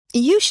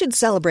You should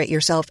celebrate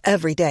yourself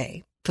every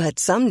day, but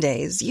some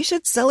days you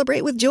should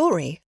celebrate with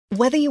jewelry.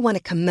 Whether you want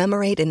to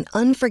commemorate an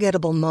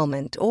unforgettable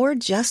moment or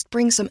just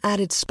bring some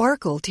added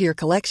sparkle to your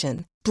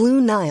collection,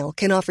 Blue Nile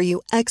can offer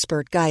you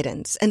expert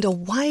guidance and a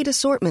wide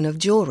assortment of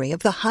jewelry of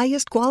the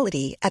highest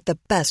quality at the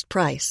best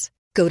price.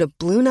 Go to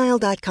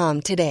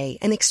BlueNile.com today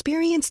and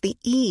experience the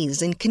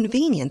ease and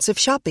convenience of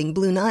shopping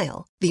Blue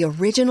Nile, the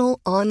original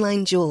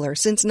online jeweler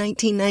since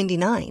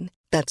 1999.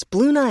 That's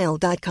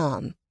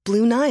BlueNile.com.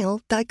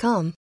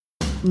 BlueNile.com.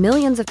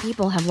 Millions of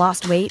people have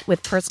lost weight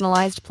with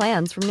personalized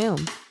plans from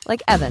Noom.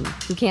 Like Evan,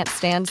 who can't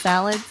stand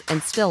salads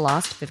and still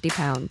lost 50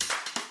 pounds.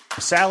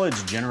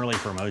 Salads generally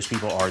for most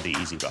people are the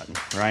easy button,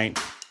 right?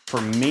 For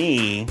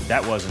me,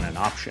 that wasn't an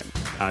option.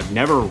 I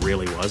never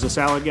really was a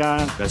salad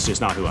guy. That's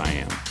just not who I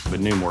am. But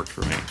Noom worked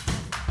for me.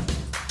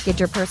 Get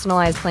your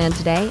personalized plan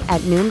today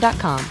at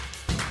Noom.com.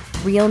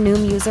 Real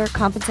Noom user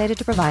compensated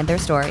to provide their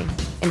story.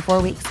 In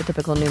 4 weeks, the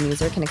typical Noom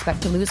user can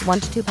expect to lose 1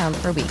 to 2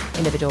 pounds per week.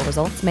 Individual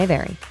results may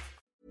vary.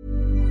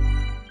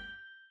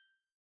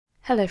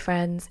 Hello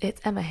friends, it's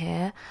Emma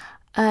here.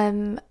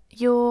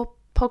 Your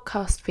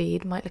podcast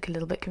feed might look a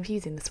little bit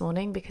confusing this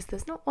morning because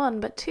there's not one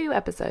but 2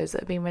 episodes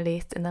that have been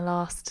released in the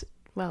last,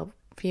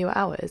 few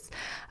hours.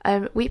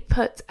 We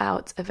put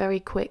out a very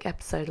quick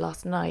episode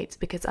last night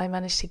because I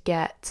managed to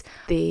get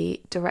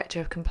the Director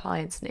of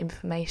Compliance and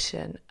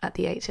Information at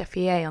the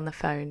HFEA on the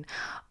phone.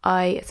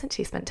 I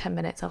essentially spent 10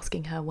 minutes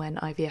asking her when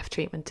IVF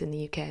treatment in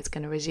the UK is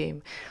going to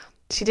resume.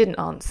 She didn't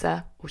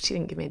answer, or she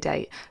didn't give me a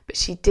date, but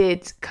she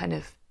did kind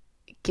of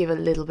give a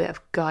little bit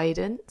of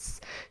guidance.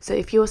 So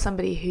if you're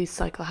somebody whose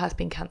cycle has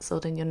been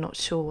cancelled and you're not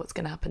sure what's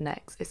going to happen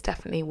next, it's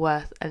definitely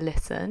worth a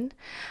listen.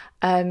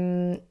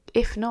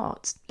 If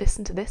not,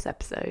 listen to this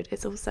episode.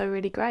 It's also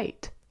really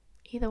great.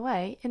 Either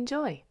way,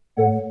 enjoy.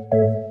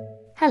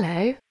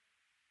 Hello.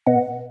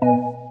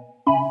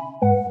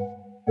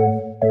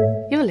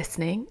 You're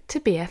listening to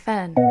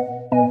BFN.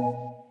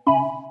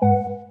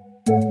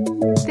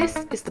 This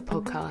is the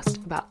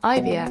podcast about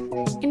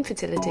IVF,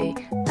 infertility,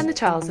 and the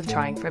trials of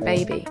trying for a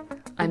baby.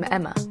 I'm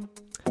Emma.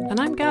 And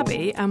I'm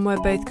Gabby, and we're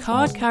both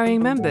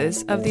card-carrying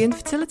members of the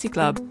Infertility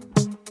Club.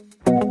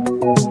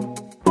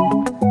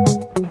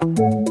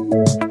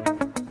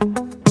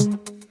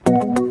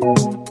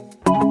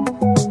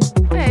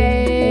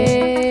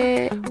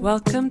 Hey!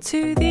 Welcome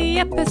to the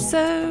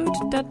episode.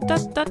 Da, da,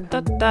 da,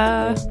 da,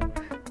 da.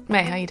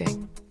 May, how you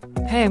doing?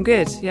 Hey, I'm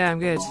good. Yeah, I'm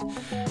good.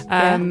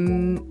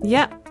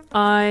 Yeah.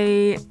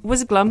 I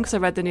was glum because I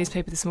read the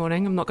newspaper this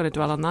morning. I'm not going to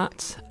dwell on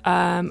that.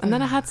 And then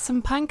I had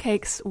some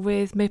pancakes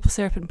with maple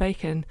syrup and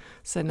bacon.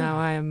 So now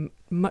I am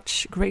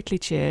greatly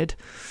cheered.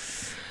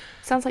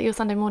 Sounds like your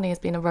Sunday morning has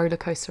been a roller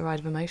coaster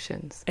ride of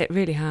emotions. It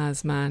really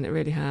has, man. It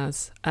really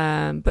has.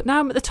 But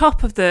now I'm at the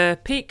top of the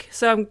peak,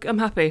 so I'm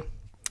happy.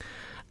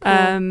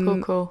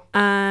 Cool.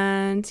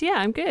 And yeah,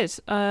 I'm good.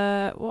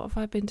 What have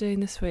I been doing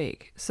this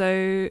week?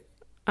 So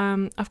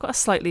I've got a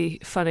slightly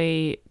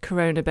funny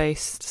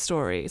corona-based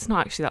story. It's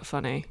not actually that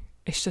funny.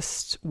 It's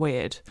just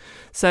weird.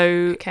 So,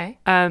 okay.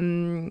 I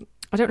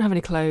don't have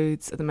any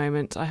clothes at the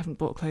moment. I haven't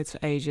bought clothes for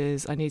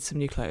ages. I need some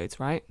new clothes,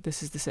 right?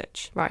 This is the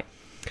sitch. Right.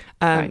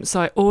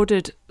 So I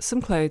ordered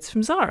some clothes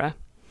from Zara.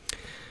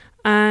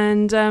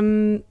 And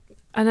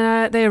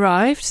they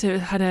arrived. So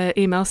it had an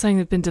email saying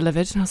they'd been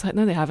delivered. And I was like,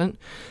 no, they haven't.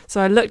 So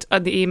I looked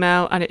at the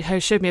email and it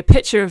showed me a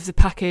picture of the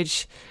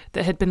package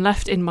that had been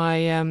left in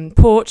my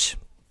porch.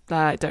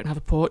 I don't have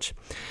a porch,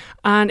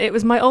 and it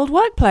was my old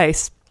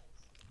workplace,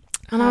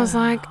 and I was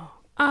like,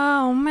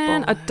 oh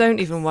man, I don't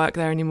even work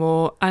there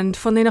anymore, and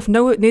funnily enough,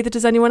 neither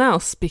does anyone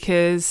else,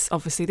 because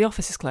obviously the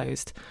office is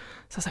closed.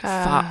 So I was like,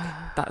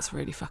 fuck, that's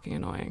really fucking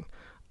annoying.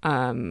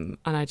 And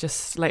I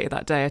just, later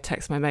that day, I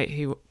texted my mate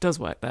who does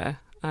work there,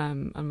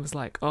 and was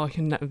like, oh,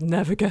 you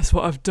never guess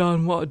what I've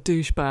done, what a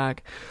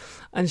douchebag.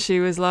 And she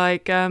was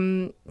like,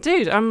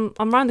 dude, I'm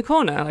round the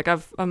corner. Like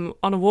I'm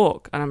on a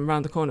walk and I'm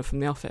round the corner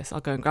from the office.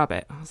 I'll go and grab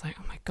it. I was like,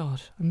 oh my God,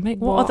 mate,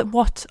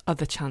 what are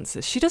the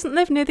chances? She doesn't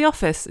live near the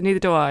office, neither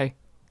do I.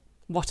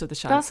 What are the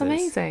chances? That's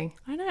amazing.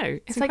 I know.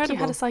 It's like you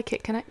had a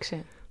psychic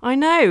connection. I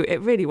know,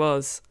 it really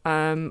was.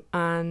 So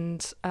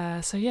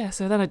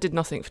then I did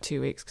nothing for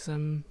 2 weeks because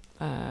I'm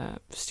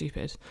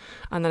stupid.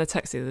 And then I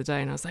texted the other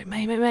day and I was like,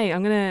 mate,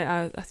 I'm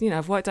gonna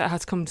I've worked out how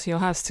to come to your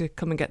house to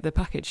come and get the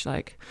package.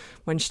 Like,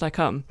 when should I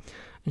come?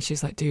 And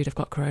she's like, dude, I've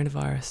got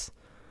coronavirus.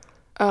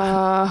 And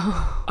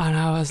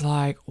I was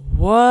like,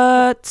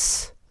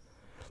 what?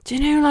 Do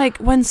you know, like,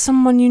 when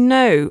someone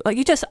like,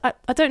 you just,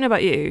 I don't know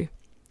about you,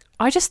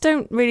 I just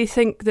don't really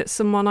think that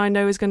someone I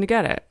know is going to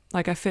get it.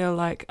 Like, I feel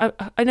like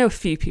I know a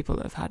few people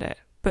that have had it,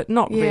 but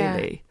not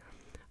really.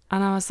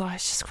 And I was like,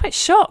 just quite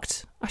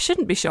shocked. I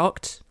shouldn't be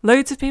shocked.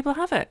 Loads of people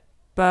have it.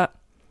 But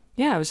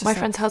yeah, I was just my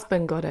friend's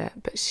husband got it,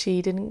 but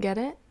she didn't get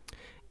it.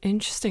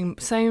 Interesting.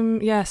 Same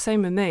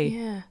with me.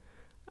 Yeah.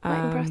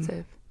 Quite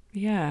impressive.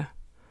 Yeah.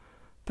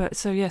 But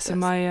so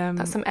my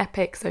that's some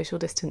epic social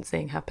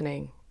distancing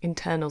happening.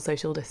 Internal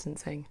social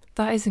distancing.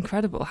 That is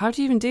incredible. How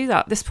do you even do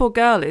that? This poor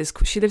girl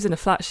she lives in a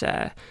flat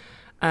share,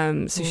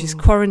 So she's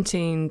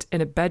quarantined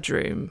in a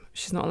bedroom.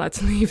 She's not allowed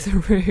to leave the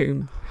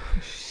room.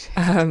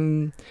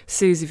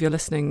 Suze, if you're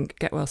listening,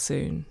 get well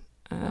soon.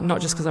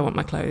 Not just because I want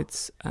my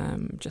clothes,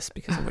 just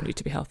because I want you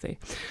to be healthy.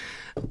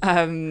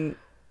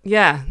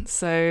 Yeah,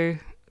 so,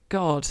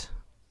 God,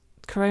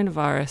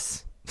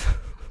 coronavirus.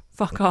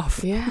 Fuck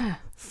off. Yeah.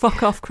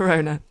 Fuck off,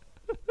 corona.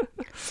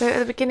 So at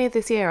the beginning of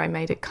this year, I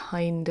made a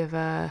kind of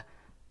a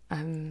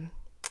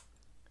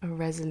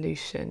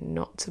resolution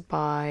not to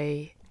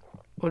buy,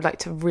 or like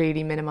to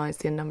really minimise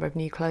the number of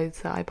new clothes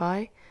that I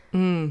buy.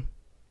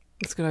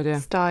 That's a good idea.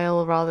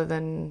 Style rather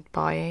than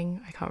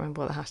buying. I can't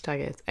remember what the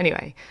hashtag is.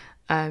 Anyway,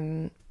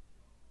 I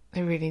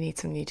really need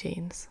some new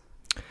jeans.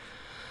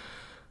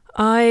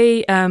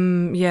 I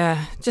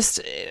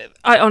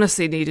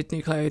honestly needed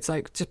new clothes,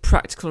 like just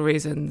practical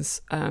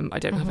reasons. I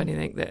don't have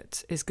anything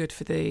that is good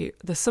for the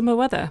summer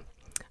weather.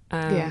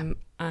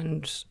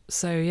 And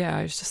so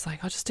I was just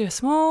like, I'll just do a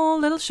small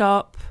little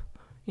shop,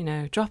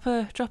 drop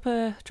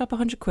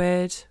 100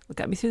 quid, will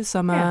get me through the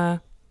summer. Yeah.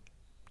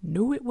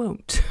 No, it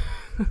won't.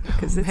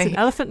 Because it's an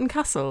Elephant and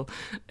Castle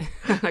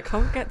and I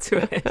can't get to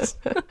it.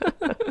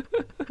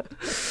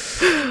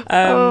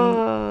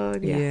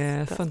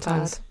 Yes, fun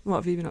times. What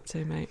have you been up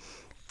to, mate?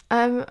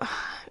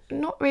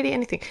 Not really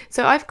anything.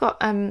 So I've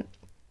got in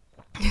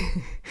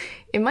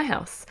my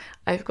house,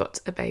 I've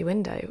got a bay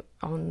window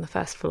on the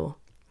first floor,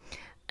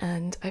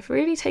 and I've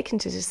really taken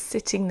to just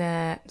sitting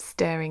there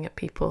staring at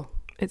people.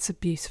 It's a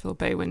beautiful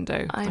bay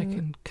window, I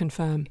can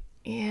confirm.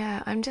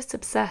 Yeah, I'm just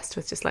obsessed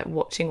with just like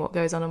watching what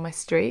goes on my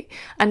street,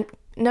 and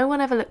no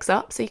one ever looks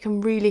up, so you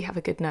can really have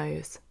a good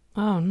nose.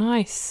 Oh,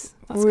 nice.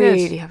 That's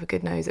really good. have a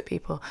good nose at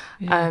people.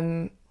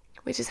 Yeah.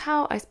 Which is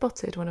how I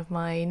spotted one of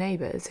my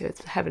neighbours who is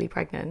heavily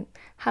pregnant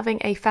having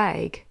a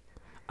fag.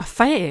 A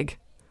fag?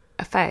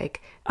 A fag.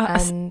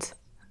 And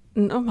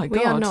oh my God.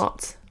 we are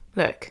not,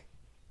 look,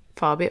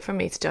 far be it from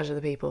me to judge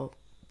other people,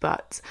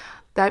 but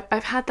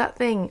I've had that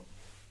thing.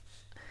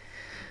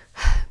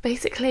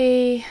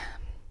 Basically,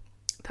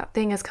 that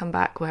thing has come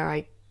back where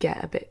I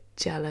get a bit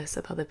jealous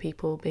of other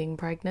people being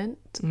pregnant.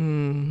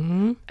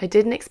 Mm-hmm. I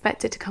didn't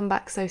expect it to come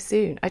back so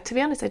soon. To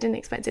be honest, I didn't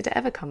expect it to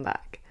ever come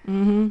back.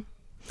 Mm-hmm.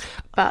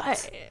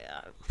 But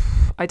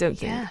I don't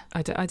think. Yeah.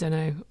 I don't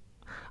know.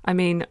 I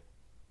mean,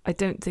 I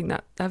don't think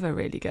that ever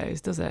really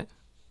goes, does it?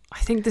 I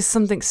think there's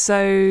something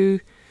so,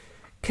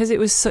 because it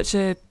was such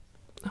a,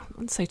 I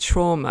wouldn't say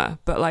trauma,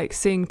 but like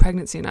seeing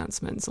pregnancy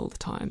announcements all the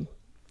time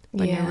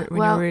when you're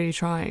really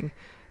trying,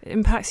 it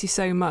impacts you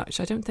so much.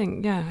 I don't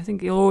think. I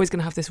think you're always going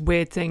to have this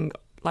weird thing.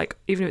 Like,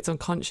 even if it's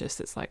unconscious,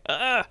 it's like,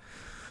 ugh.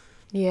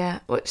 Yeah.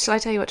 Shall I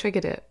tell you what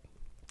triggered it?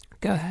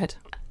 Go ahead.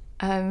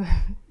 Do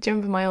you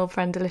remember my old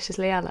friend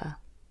Deliciously Ella?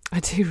 I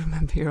do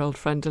remember your old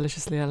friend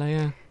Deliciously Ella,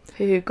 yeah.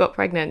 Who got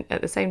pregnant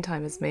at the same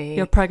time as me.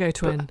 Your prego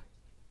twin.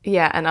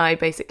 And I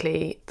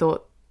basically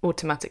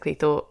automatically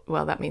thought,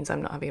 well, that means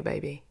I'm not having a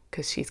baby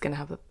because she's going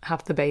to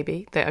have the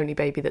baby, the only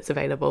baby that's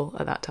available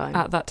at that time.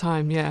 At that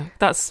time, yeah.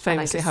 That's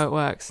famously how it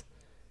works.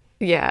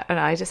 Yeah, and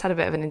I just had a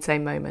bit of an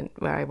insane moment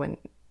where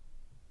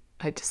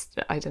I just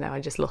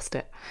lost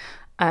it.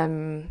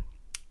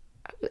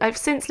 I've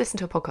since listened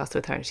to a podcast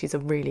with her, and she's a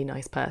really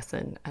nice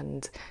person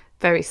and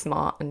very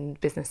smart and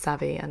business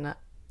savvy, and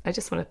I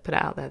just want to put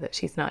it out there that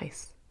she's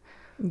nice.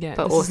 Yeah,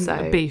 but this also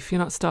isn't a beef. You're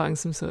not starting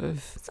some sort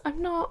of I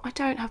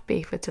don't have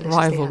beef with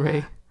Deliciously rivalry.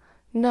 Ella.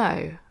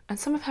 No, and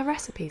some of her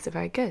recipes are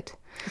very good.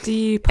 Do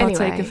you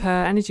partake of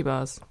her energy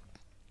bars?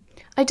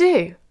 I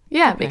do.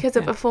 Yeah, Okay, because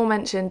of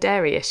aforementioned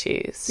dairy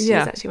issues. She's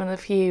actually one of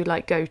the few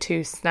like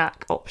go-to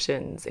snack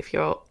options if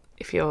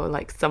you're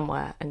like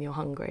somewhere and you're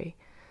hungry.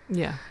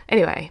 Yeah.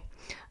 Anyway,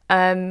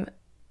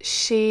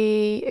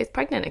 she is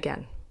pregnant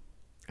again.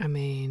 I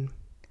mean,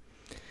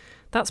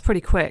 that's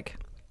pretty quick.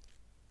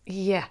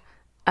 Yeah.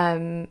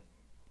 And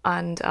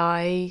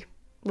I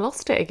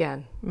lost it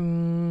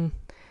again.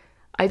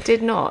 I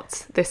did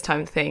not this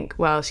time think,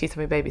 well, she's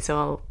having a baby, so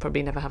I'll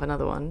probably never have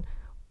another one.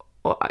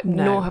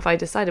 Nor have I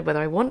decided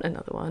whether I want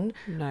another one.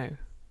 No.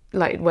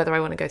 Like whether I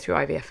want to go through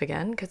IVF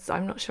again, because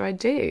I'm not sure I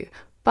do.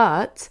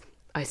 But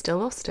I still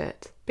lost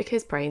it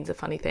because brains are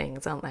funny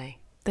things, aren't they?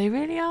 They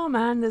really are,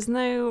 man. There's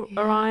no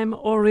rhyme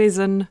or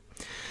reason.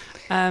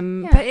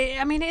 But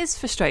it is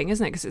frustrating,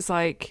 isn't it? Because it's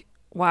like,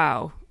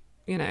 wow,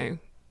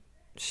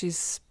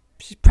 she's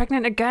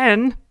pregnant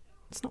again.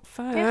 It's not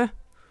fair. Yeah.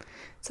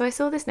 So I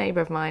saw this neighbour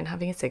of mine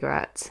having a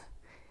cigarette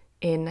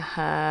in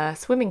her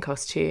swimming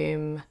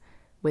costume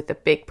with a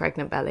big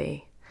pregnant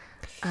belly.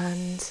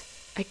 And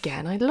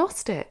again, I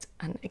lost it.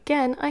 And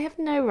again, I have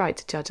no right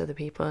to judge other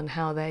people and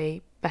how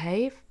they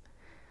behave.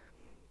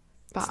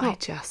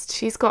 But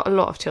she's got a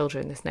lot of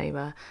children, this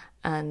neighbour,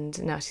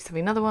 and now she's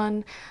having another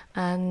one.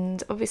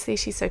 And obviously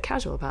she's so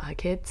casual about her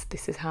kids.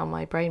 This is how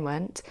my brain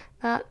went,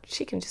 that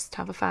she can just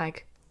have a fag.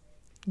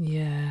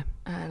 Yeah.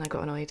 And I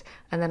got annoyed.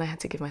 And then I had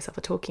to give myself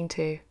a talking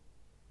to.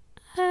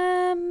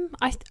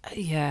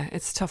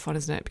 It's a tough one,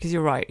 isn't it? Because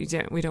you're right.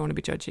 We don't want to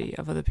be judgy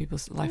of other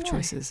people's life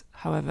choices.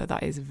 However,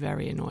 that is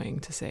very annoying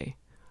to see.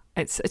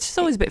 It's just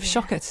always a bit of a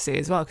shocker to see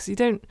as well, because you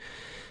don't.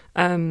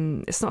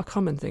 It's not a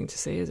common thing to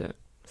see, is it?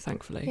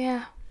 thankfully.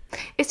 Yeah.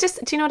 It's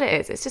just, do you know what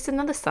it is? It's just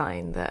another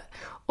sign that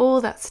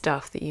all that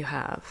stuff that you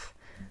have,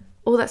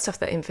 all that stuff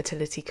that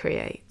infertility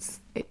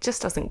creates, it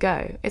just doesn't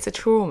go. It's a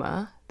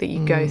trauma that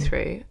you go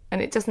through,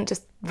 and it doesn't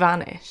just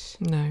vanish.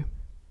 No,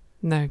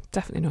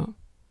 definitely not.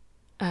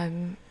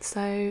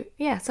 So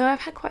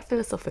I've had quite a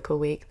philosophical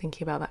week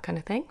thinking about that kind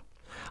of thing.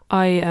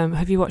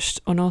 Have you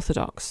watched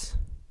Unorthodox?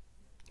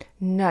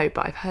 No,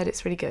 but I've heard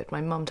it's really good.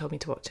 My mum told me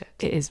to watch it.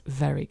 It is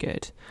very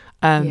good.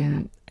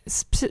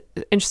 It's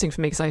interesting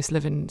for me because I used to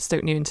live in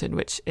Stoke Newington,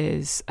 which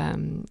is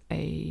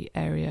a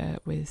area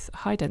with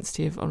high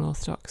density of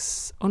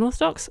Orthodox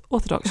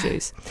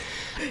Jews,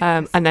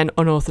 and then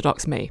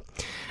unorthodox me.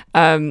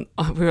 We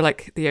were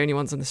like the only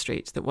ones on the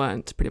street that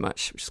weren't, pretty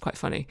much, which is quite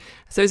funny.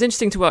 So it was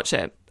interesting to watch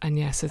it. And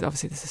yeah, so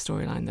obviously there's a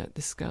storyline that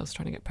this girl's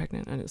trying to get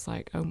pregnant, and it's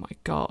like, oh my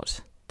God,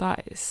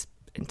 that is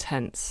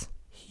intense.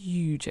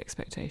 Huge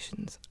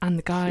expectations. And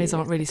the guys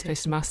aren't really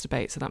supposed to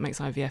masturbate, so that makes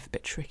IVF a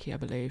bit tricky, I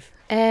believe.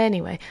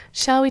 Anyway,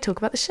 shall we talk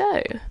about the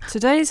show?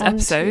 Today's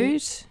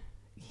episode,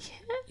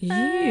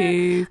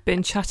 you've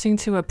been chatting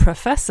to a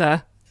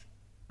professor.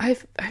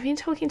 I've been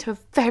talking to a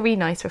very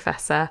nice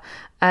professor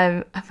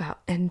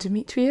about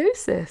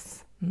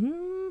endometriosis.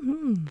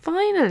 Mm-hmm.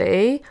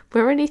 Finally,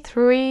 we're only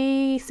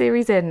 3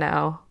 series in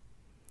now.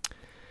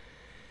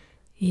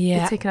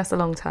 Yeah. It's taken us a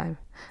long time.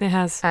 It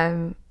has.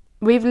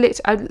 We've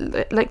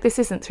this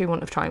isn't through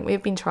want of trying.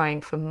 We've been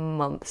trying for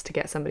months to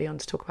get somebody on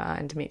to talk about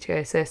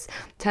endometriosis.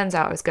 Turns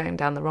out I was going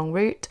down the wrong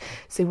route.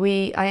 So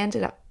I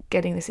ended up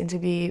getting this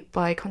interview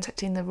by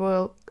contacting the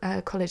Royal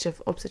College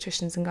of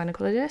Obstetricians and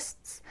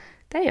Gynecologists.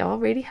 They are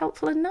really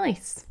helpful and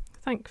nice.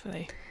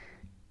 Thankfully.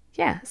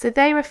 Yeah, so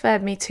they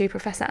referred me to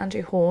Professor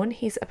Andrew Horn.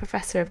 He's a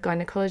professor of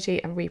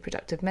gynecology and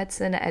reproductive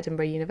medicine at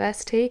Edinburgh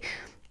University.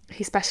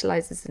 He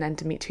specialises in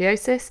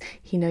endometriosis.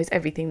 He knows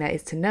everything there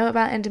is to know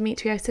about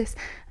endometriosis,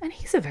 and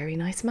he's a very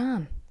nice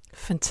man.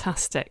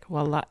 Fantastic.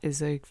 Well, that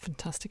is a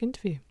fantastic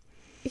interview.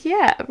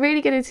 Yeah,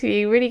 really good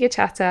interview, really good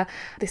chatter.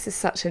 This is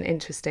such an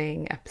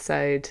interesting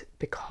episode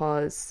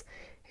because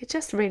it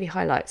just really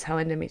highlights how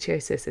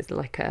endometriosis is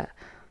like a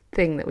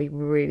thing that we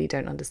really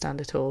don't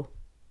understand at all.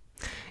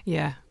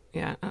 Yeah,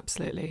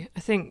 absolutely. I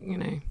think,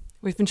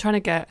 we've been trying to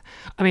get,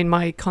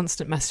 my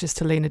constant messages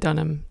to Lena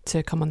Dunham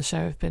to come on the show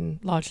have been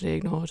largely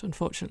ignored,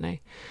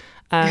 unfortunately.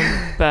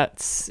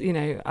 But,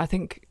 I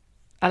think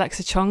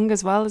Alexa Chung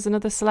as well is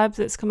another celeb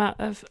that's come out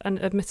of and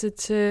admitted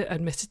to,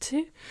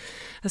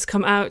 has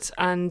come out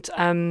and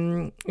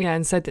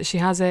said that she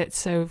has it.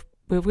 So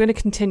we're going to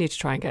continue to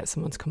try and get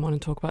someone to come on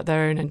and talk about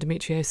their own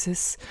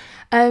endometriosis.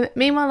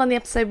 Meanwhile, on the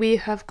episode, we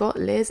have got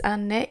Liz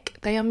and Nick.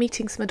 They are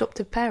meeting some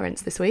adoptive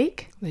parents this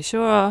week. They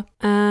sure are.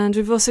 And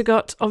we've also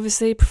got,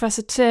 obviously,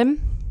 Professor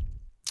Tim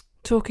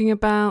talking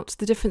about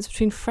the difference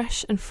between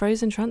fresh and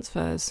frozen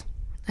transfers.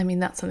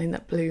 That's something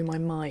that blew my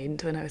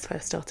mind when I was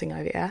first starting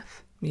IVF.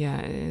 Yeah,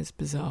 it is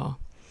bizarre.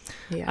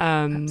 Yeah,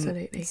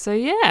 absolutely. So,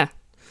 yeah.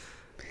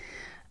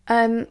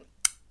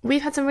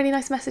 We've had some really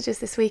nice messages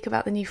this week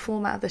about the new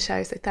format of the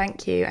show, so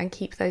thank you, and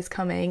keep those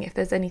coming. If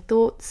there's any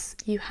thoughts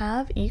you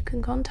have, you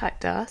can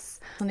contact us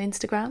on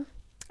Instagram.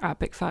 At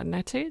Big Fat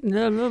Negative.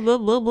 Blah, blah, blah,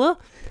 blah, blah.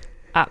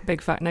 At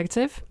Big Fat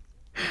Negative.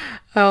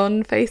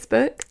 On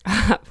Facebook.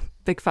 At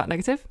Big Fat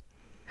Negative.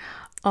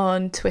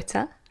 On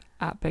Twitter.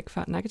 At Big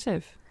Fat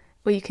Negative.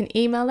 Or you can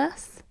email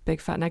us.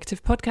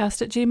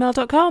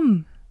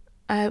 bigfatnegativePodcast@gmail.com.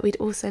 We'd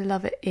also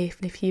love it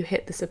if you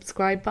hit the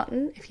subscribe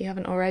button, if you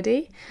haven't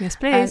already. Yes,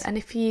 please. And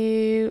if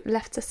you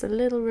left us a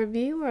little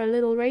review or a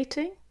little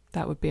rating.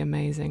 That would be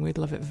amazing. We'd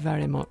love it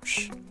very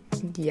much.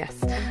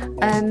 Yes.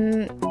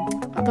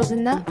 Other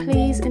than that,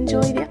 please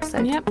enjoy the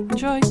episode. Yep,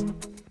 enjoy.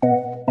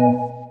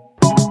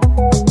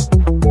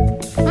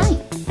 Hi.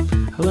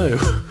 Hello.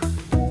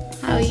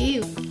 How are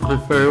you?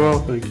 I'm very well,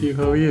 thank you.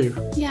 How are you?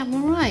 Yeah, I'm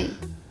alright.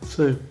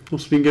 So,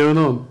 what's been going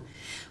on?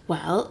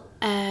 Well,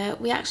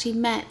 we actually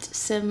met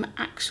some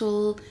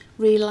actual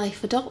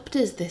real-life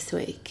adopters this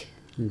week.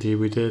 Indeed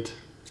we did.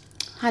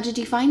 How did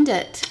you find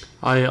it?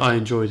 I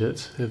enjoyed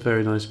it. They're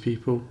very nice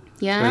people.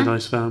 Yeah? Very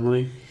nice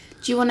family.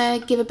 Do you want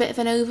to give a bit of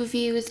an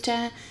overview as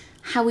to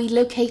how we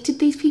located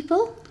these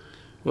people?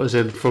 What is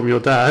it, from your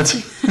dad?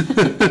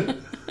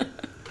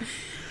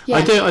 Yeah.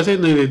 I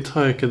don't know the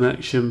entire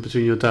connection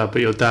between your dad,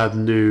 but your dad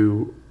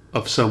knew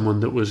of someone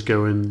that was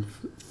going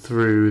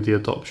through the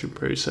adoption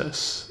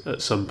process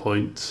at some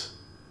point.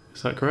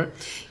 Is that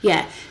correct?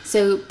 Yeah,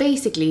 so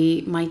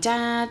basically my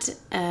dad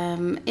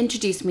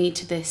introduced me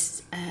to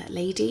this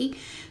lady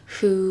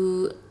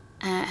who,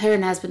 her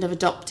and her husband have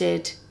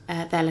adopted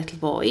their little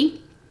boy.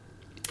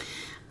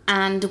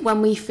 And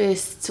when we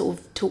first sort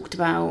of talked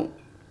about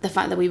the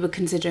fact that we were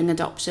considering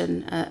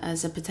adoption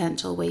as a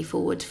potential way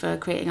forward for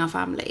creating our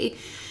family,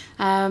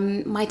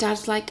 my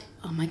dad's like,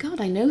 oh my God,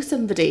 I know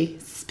somebody,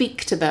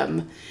 speak to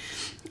them.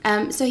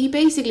 So he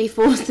basically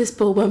forced this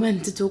poor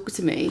woman to talk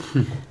to me.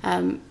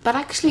 But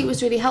actually it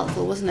was really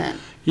helpful, wasn't it?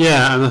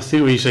 Yeah, and I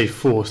think when you say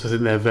forced, I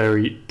think they're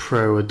very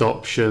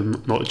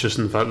pro-adoption, not just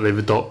in the fact that they've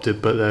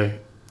adopted, but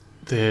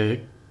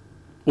they're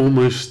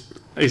almost,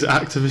 is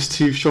activist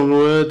too strong a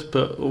word,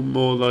 but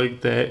more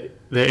like they're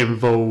they're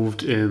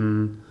involved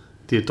in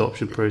the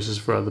adoption process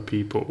for other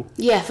people.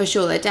 Yeah, for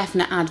sure. They're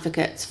definite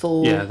advocates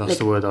for... Yeah, that's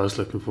the word I was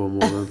looking for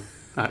more than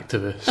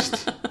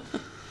activist.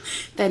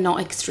 They're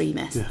not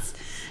extremists. Yeah.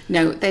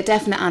 No, they're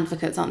definite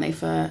advocates, aren't they,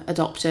 for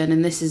adoption?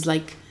 And this is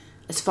like,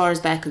 as far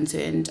as they're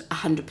concerned,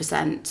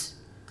 100%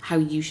 how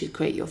you should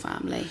create your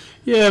family.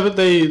 Yeah, but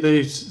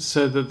they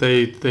said that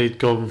they'd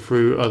gone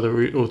through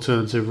other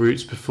alternative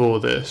routes before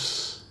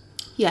this.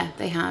 Yeah,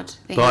 they had.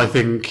 I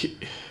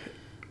think,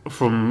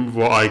 from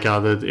what I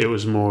gathered, it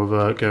was more of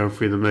a going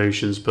through the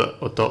motions, but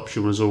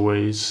adoption was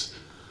always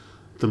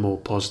the more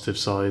positive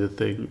side of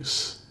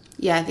things.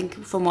 Yeah, I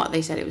think from what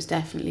they said, it was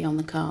definitely on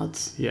the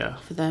cards. Yeah.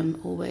 For them,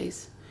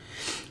 always.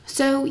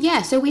 So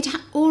we'd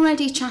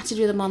already chatted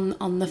with them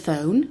on the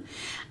phone,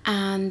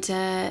 and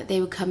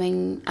they were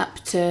coming up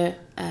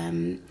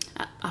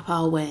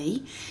our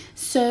way.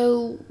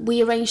 So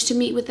we arranged to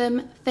meet with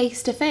them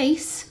face to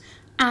face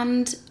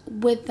and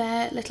with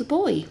their little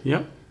boy.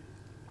 Yep.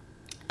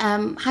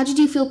 How did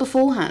you feel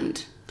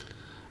beforehand?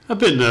 A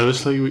bit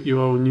nervous, like you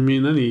are when you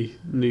meet any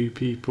new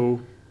people.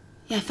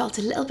 Yeah, I felt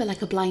a little bit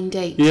like a blind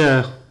date.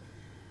 Yeah.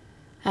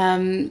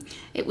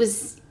 It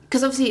was...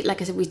 Because obviously,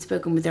 like I said, we'd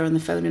spoken with her on the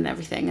phone and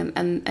everything,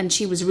 and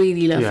she was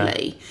really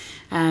lovely.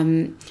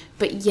 Yeah.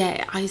 But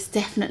yeah, I was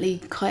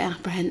definitely quite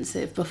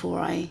apprehensive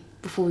before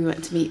we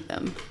went to meet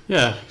them.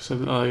 Yeah, so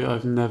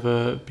I've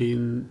never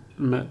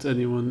met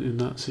anyone in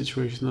that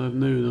situation I've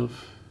known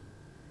of.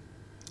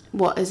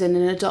 What, as in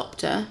an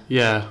adopter?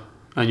 Yeah,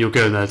 and you're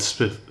going there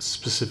to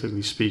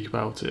specifically speak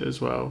about it as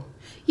well.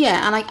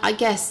 Yeah, and I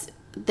guess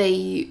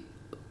they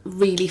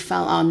really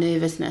felt our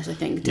nervousness, I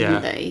think,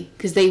 didn't they?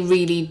 Because they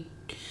really...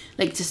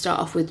 like, to start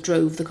off with,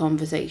 drove the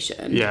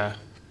conversation. Yeah.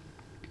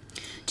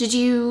 Did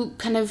you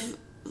kind of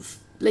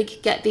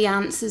like get the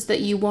answers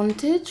that you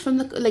wanted from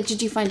the... like,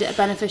 did you find it a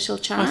beneficial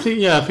chat? I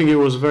think it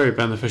was very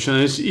beneficial.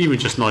 And it's even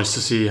just nice to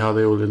see how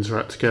they all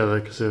interact together,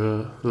 because they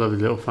were a lovely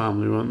little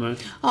family, weren't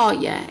they? Oh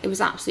yeah, it was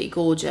absolutely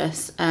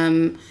gorgeous.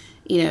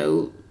 You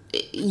know,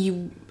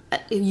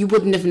 you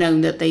wouldn't have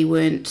known that they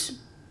weren't,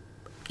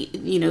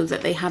 you know,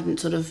 that they hadn't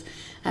sort of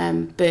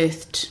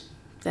birthed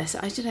this.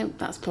 I don't know,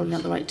 that's probably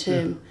not the right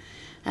term.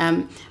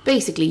 Yeah.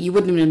 Basically, you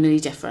wouldn't have known any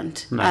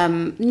different.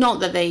 No. Not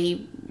that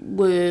they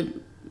were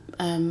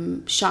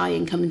shy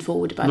and coming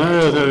forward about it.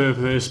 No,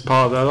 it's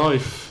part of their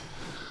life,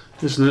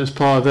 isn't it? It's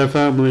part of their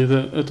family.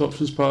 That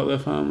adoption's part of their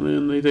family,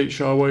 and they don't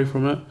shy away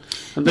from it.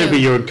 And don't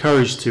think you're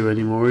encouraged to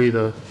anymore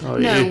either.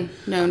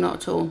 No, not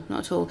at all,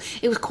 not at all.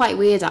 It was quite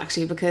weird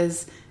actually,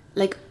 because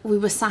like we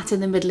were sat in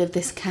the middle of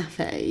this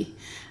cafe,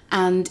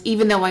 and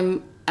even though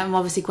I'm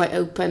obviously quite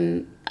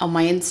open on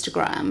my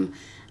Instagram,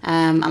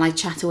 and I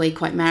chat away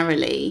quite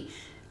merrily,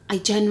 I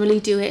generally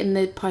do it in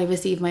the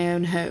privacy of my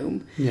own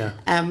home. Yeah.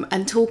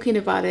 And talking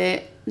about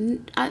it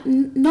at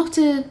not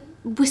a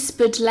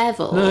whispered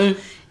level, no.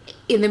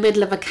 In the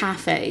middle of a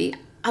cafe,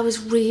 I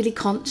was really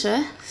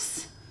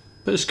conscious.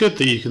 But it's good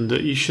that you can do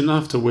it. You shouldn't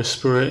have to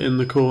whisper it in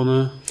the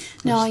corner.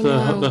 No, I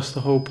know. That's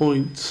the whole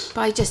point.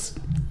 But I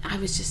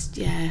was just,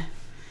 yeah.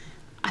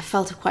 I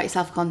felt quite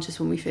self-conscious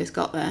when we first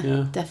got there.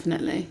 Yeah.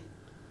 Definitely.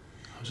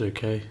 I was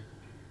okay.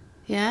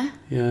 Yeah?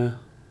 Yeah.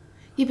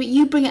 Yeah, but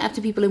you bring it up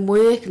to people in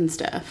work and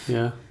stuff.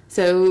 Yeah.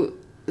 So,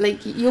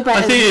 like, you're better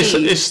I think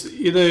than me. it's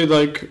you know,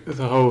 like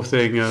the whole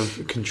thing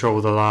of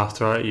control the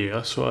laughter at you.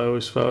 That's what I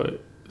always felt.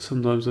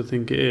 Sometimes I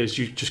think it is.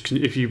 You just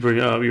if you bring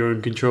it up, you're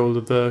in control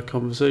of the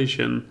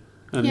conversation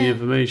and the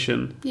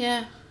information.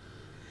 Yeah.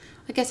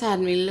 I guess I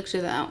hadn't really looked at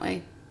it that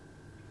way.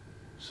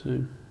 So,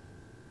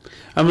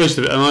 and most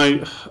of it, and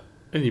I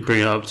only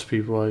bring it up to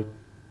people I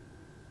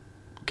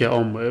get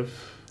on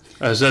with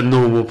as a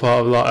normal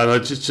part of life, and I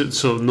just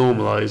sort of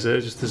normalise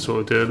it, just to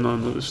sort of do it.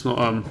 And it's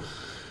not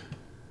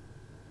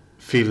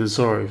feeling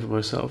sorry for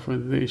myself or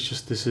anything. It's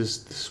just this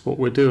is what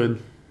we're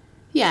doing.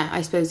 Yeah,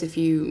 I suppose if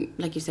you,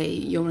 like you say,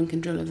 you're in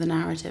control of the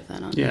narrative,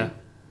 then, aren't you?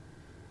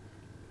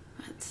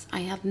 I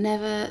had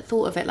never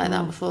thought of it like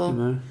that before.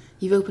 No.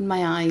 You've opened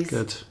my eyes.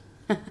 Good.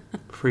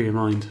 Free your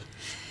mind.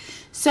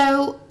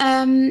 So,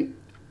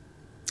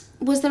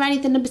 was there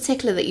anything in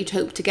particular that you'd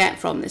hoped to get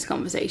from this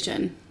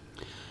conversation?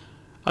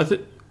 I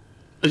think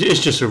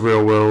it's just a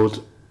real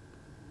world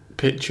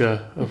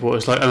picture of what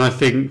it's like, and I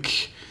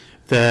think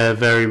they're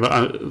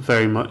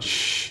very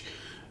much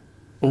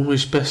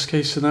almost best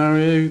case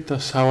scenario.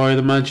 That's how I'd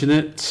imagine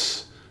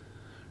it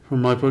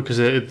from my point, because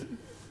they,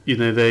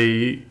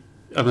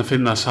 and I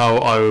think that's how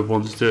I would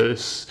want to do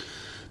it.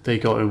 They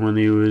got him when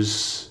he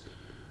was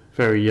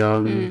very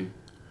young,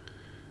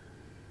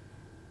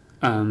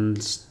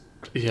 and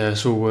yeah,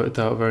 it's all worked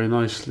out very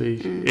nicely.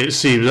 It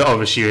seems that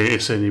obviously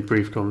it's only a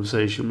brief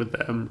conversation with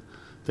them.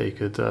 They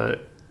could feel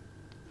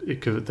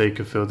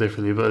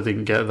differently, but I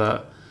didn't get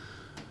that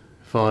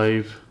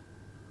vibe.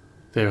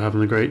 They were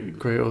having a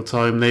great old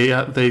time. They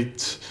at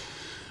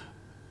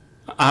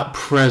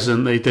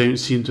present they don't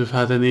seem to have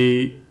had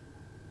any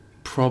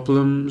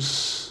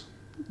problems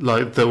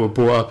like that were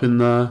brought up in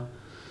the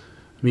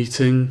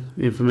meeting,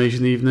 the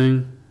information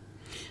evening.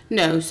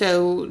 No,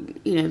 so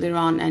there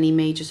aren't any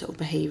major sort of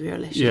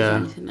behavioural issues or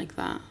anything like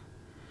that.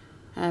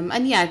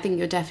 And yeah, I think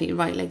you're definitely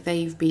right. Like,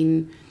 they've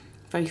been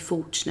very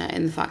fortunate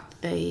in the fact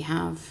that they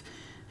have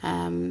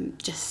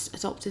just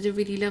adopted a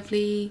really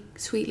lovely,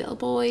 sweet little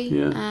boy.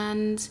 Yeah.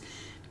 And,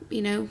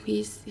 you know,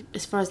 he's,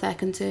 as far as they're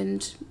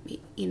concerned,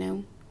 you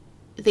know,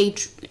 they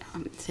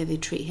say they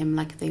treat him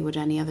like they would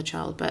any other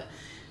child, but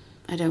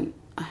I don't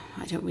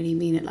really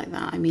mean it like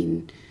that. I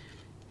mean,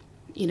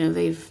 you know,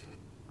 they've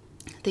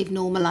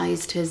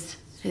normalised his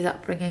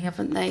upbringing,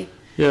 haven't they?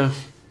 Yeah.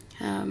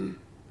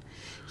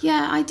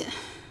 Yeah,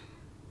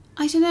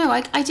 I don't know.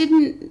 I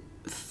didn't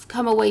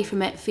come away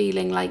from it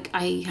feeling like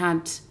I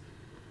had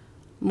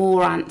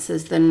more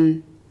answers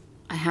than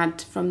I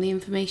had from the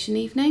information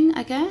evening,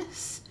 I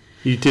guess.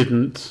 You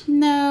didn't?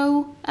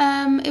 No.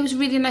 It was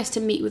really nice to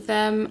meet with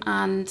them,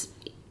 and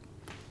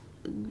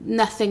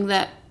nothing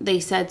that they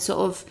said sort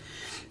of,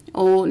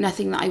 or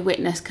nothing that I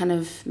witnessed kind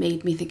of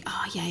made me think,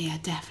 oh, yeah,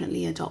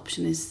 definitely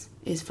adoption is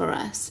for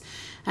us.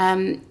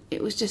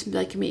 It was just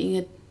like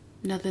meeting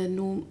another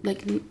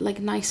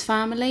nice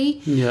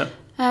family. Yeah.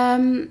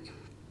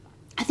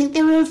 I think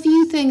there were a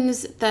few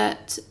things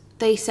that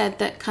they said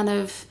that kind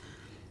of,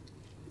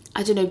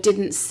 I don't know,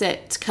 didn't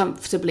sit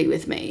comfortably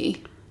with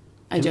me.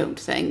 I don't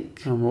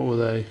think. And what were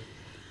they?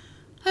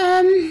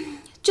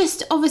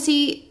 Just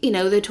obviously, you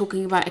know, they're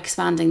talking about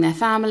expanding their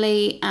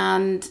family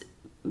and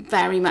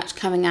very much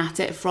coming at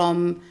it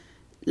from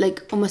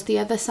like almost the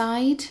other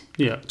side.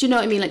 Yeah. Do you know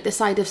what I mean? Like the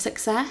side of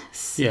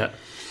success. Yeah.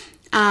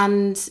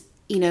 And,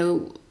 you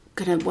know,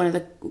 kind of one of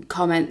the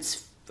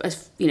comments,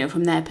 as you know,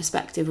 from their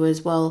perspective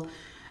was, well,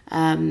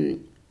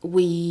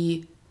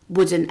 we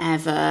wouldn't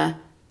ever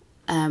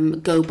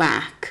go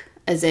back.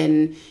 As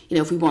in, you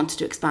know, if we wanted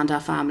to expand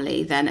our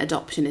family, then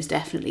adoption is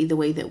definitely the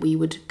way that we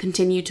would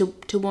continue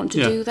to want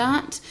to do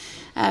that.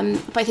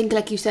 But I think,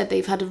 like you said,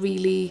 they've had a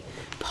really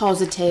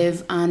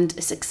positive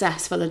and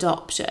successful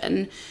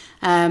adoption,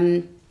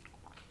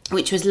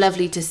 which was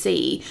lovely to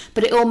see.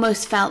 But it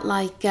almost felt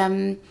like, I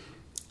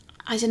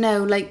don't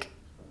know, like,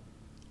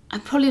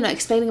 I'm probably not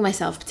explaining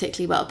myself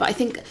particularly well, but I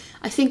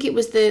think it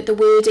was the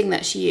wording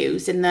that she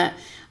used in that,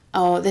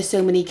 oh, there's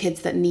so many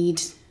kids that need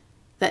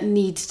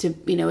to,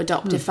 you know,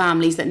 adoptive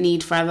families, that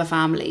need forever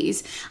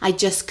families. I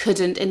just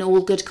couldn't, in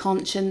all good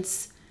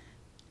conscience,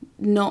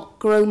 not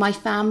grow my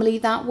family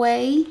that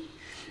way.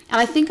 And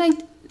I think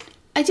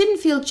I didn't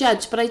feel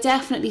judged, but I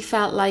definitely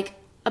felt like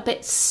a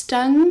bit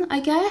stung, I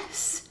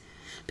guess.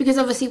 Because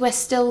obviously we're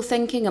still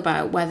thinking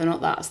about whether or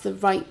not that's the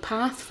right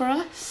path for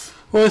us.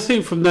 Well, I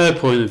think from their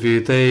point of view,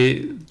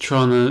 they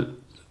trying to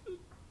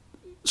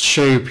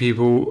show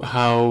people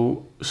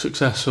how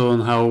successful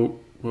and how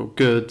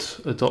good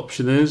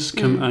adoption is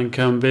and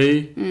can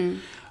be,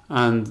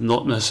 and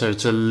not necessarily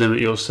to limit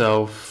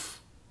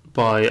yourself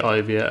by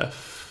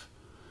IVF,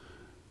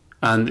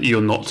 and you're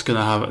not going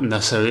to have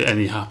necessarily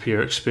any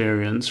happier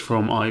experience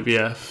from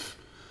IVF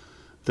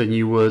than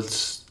you would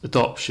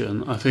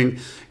adoption. I think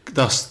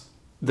that's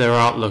their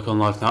outlook on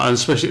life now, and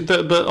especially,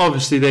 but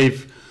obviously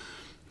they've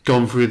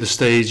gone through the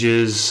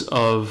stages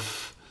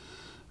of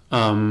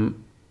trying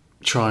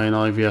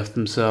IVF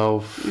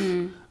themselves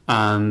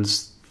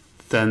and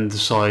then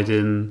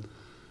deciding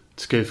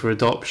to go for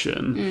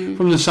adoption.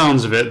 From the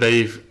sounds of it,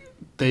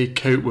 they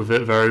cope with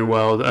it very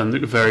well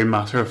and very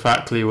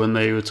matter-of-factly when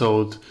they were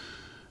told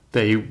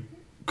they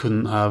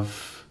couldn't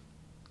have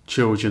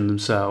children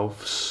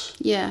themselves.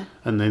 Yeah.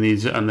 And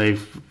they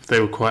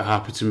were quite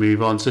happy to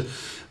move on. So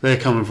they're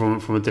coming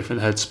from a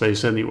different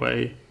headspace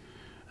anyway,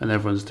 and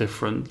everyone's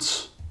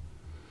different.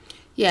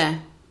 Yeah,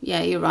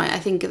 you're right. I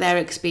think their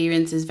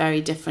experience is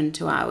very different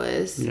to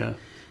ours. Yeah.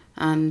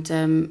 And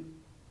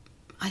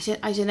I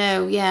don't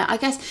know. Yeah, I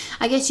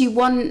guess you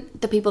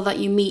want the people that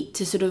you meet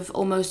to sort of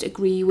almost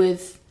agree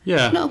with.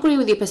 Yeah. Not agree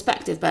with your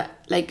perspective, but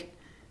like,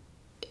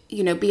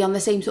 you know, be on the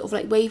same sort of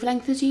like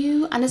wavelength as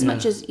you. And as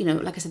much as, you know,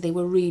 like I said, they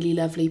were really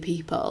lovely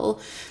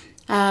people.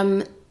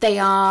 They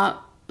are,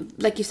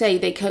 like you say,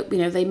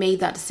 they made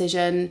that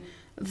decision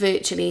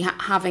virtually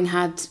having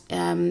had,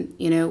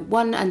 you know,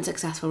 one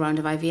unsuccessful round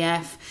of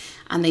IVF,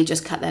 and they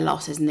just cut their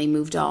losses and they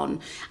moved on.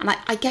 And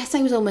I guess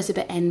I was almost a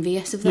bit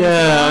envious of them.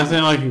 Yeah, I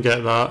think I can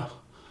get that.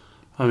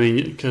 I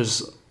mean,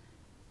 because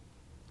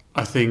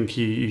I think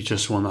you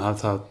just want to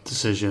have that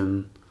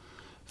decision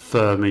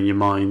firm in your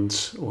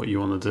mind, what you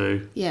want to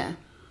do. Yeah.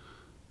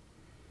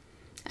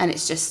 And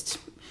it's just,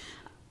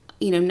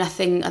 you know,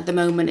 nothing at the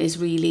moment is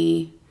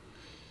really,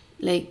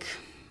 like,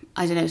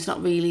 I don't know, it's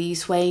not really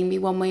swaying me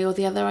one way or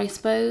the other, I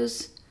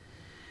suppose.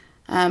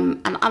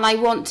 And I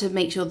want to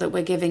make sure that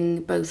we're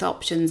giving both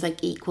options,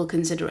 like, equal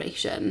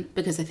consideration,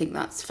 because I think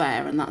that's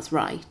fair and that's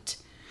right.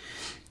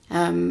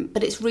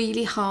 But it's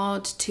really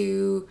hard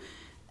to,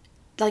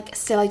 like,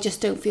 still I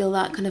just don't feel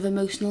that kind of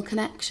emotional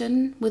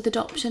connection with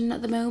adoption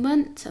at the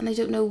moment, and I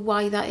don't know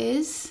why that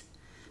is.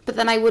 But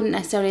then I wouldn't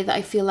necessarily that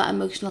I feel that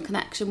emotional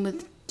connection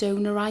with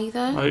donor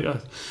either.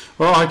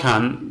 I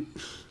can.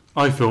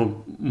 I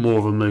feel more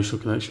of an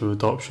emotional connection with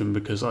adoption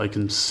because I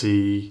can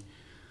see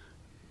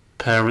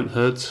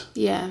parenthood.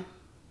 Yeah.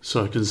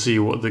 so I can see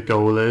what the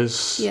goal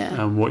is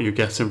and what you're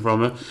getting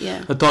from it.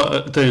 Yeah. A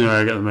donor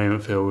egg at the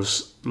moment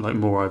feels like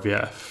more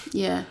IVF.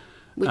 Yeah,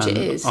 which it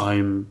is.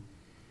 I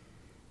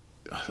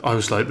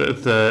was like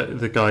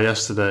the guy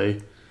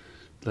yesterday.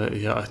 That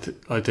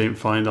I don't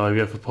find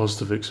IVF a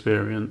positive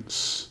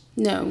experience.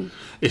 No.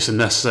 It's a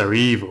necessary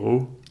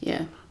evil.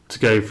 Yeah. To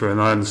go through,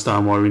 and I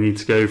understand why we need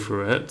to go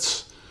through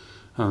it.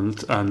 And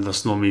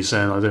that's not me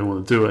saying I don't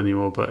want to do it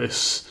anymore, but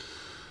it's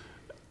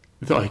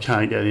that I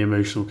can't get any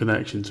emotional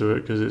connection to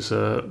it because it's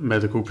a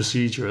medical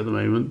procedure at the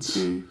moment.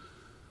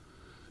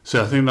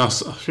 So I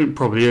think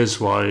probably is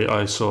why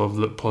I sort of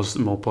look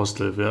more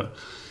positive at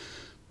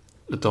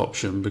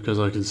adoption, because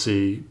I can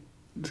see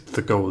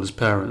the goal is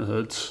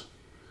parenthood,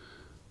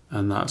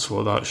 and that's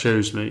what that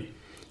shows me.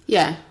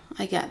 Yeah,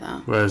 I get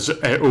that. Whereas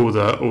all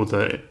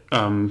the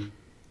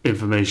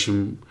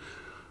information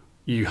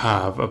you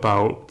have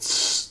about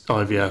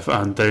IVF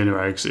and donor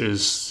eggs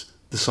is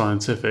the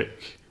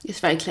scientific. It's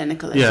very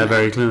clinical, isn't it?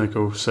 Very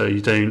clinical. So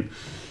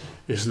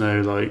it's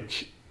no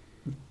like,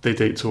 they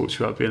don't talk to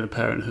you about being a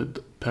parent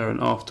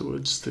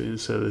afterwards.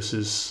 So this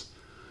is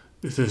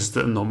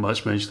not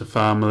much mention of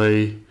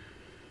family.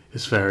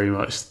 It's very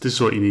much, this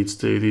is what you need to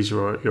do. These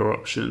are your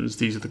options.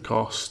 These are the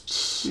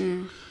costs.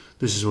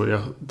 This is what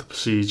the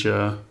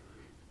procedure.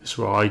 This is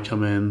where I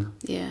come in.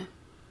 Yeah.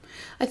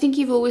 I think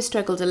you've always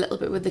struggled a little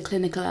bit with the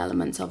clinical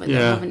elements of it, though,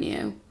 haven't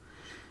you?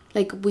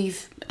 Like,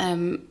 we've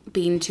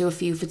been to a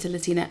few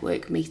fertility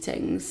network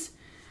meetings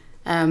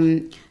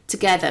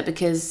together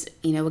because,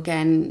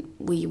 again,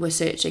 we were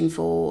searching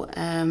for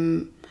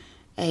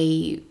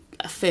a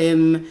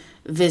firm,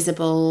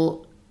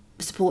 visible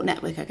support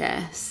network, I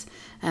guess,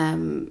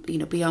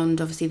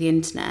 beyond, obviously, the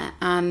internet.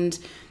 And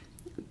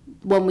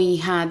when we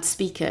had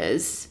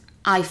speakers,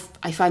 I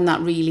found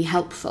that really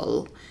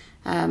helpful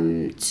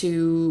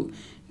to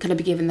kind of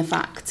be given the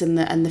facts and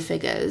the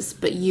figures,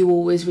 but you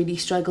always really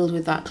struggled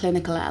with that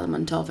clinical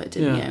element of it,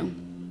 didn't you?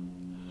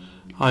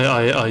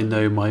 I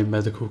know my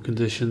medical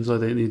conditions. I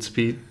don't need to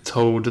be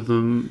told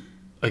them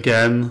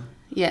again.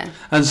 Yeah.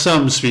 And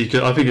some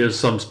speakers, I think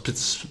some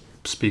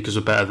speakers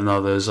are better than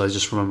others. I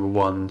just remember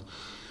one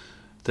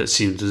that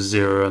seemed to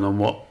zero in on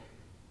what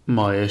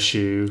my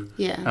issue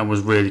and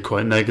was really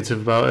quite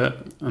negative about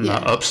it, and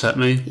that upset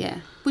me. Yeah,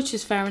 which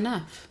is fair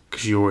enough.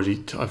 Because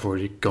I've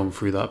already gone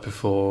through that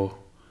before.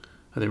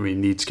 I don't really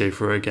need to go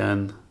through it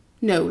again.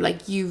 No,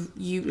 like you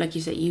like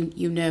you said,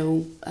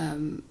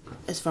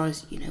 as far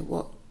as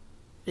what,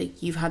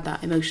 like, you've had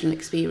that emotional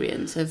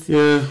experience of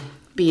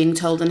being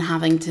told and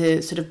having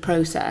to sort of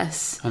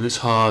process. And it's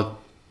hard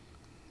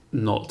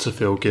not to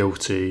feel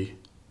guilty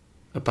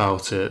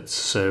about it.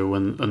 So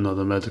when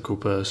another medical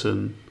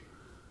person,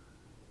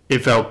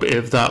 if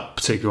that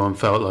particular one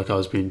felt like I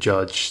was being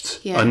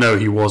judged, I know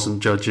he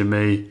wasn't judging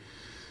me.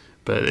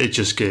 But it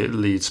just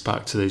leads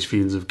back to those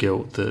feelings of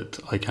guilt that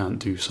I can't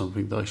do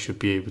something that I should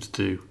be able to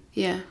do.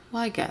 Yeah,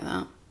 well, I get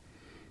that.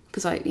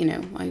 Because I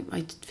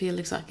feel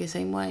exactly the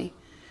same way.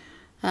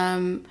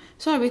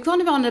 Sorry, we've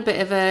gone on a bit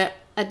of a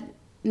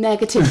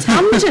negative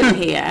tangent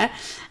here.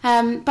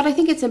 But I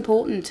think it's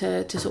important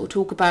to sort of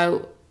talk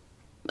about,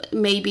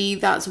 maybe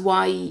that's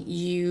why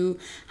you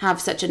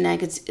have such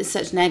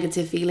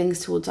negative feelings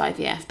towards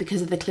IVF,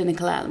 because of the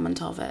clinical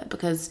element of it,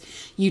 because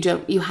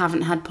you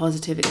haven't had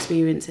positive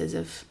experiences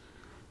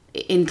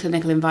in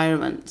clinical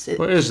environments.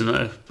 Well, isn't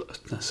it?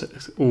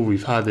 All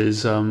we've had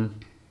is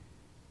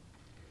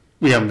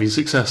we haven't been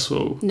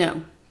successful.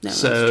 No.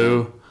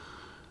 So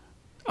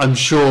I'm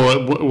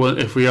sure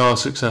if we are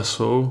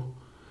successful,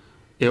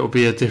 it'll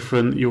be a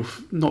different. You'll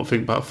not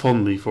think back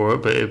fondly for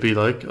it, but it'll be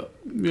like,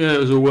 it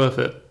was all worth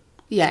it.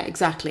 Yeah,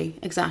 exactly.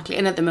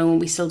 And at the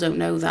moment, we still don't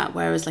know that.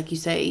 Whereas, like you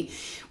say,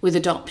 with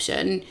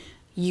adoption,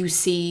 you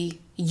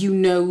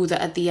know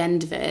that at the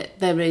end of it,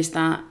 there is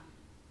that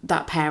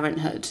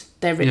parenthood.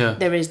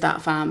 There is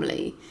that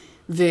family,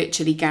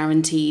 virtually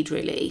guaranteed,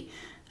 really,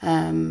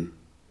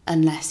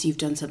 unless you've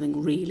done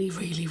something really,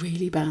 really,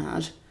 really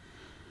bad.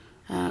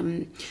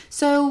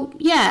 So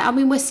yeah, I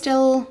mean, we're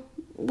still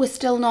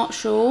not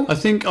sure. I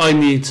think I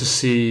need to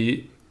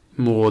see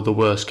more the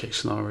worst case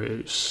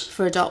scenarios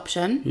for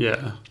adoption.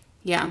 Yeah.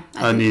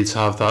 I need to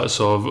have that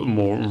sort of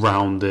more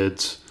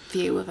rounded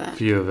view of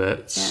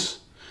it. Yeah.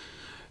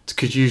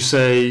 Could you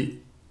say,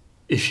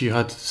 if you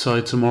had to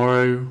decide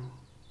tomorrow,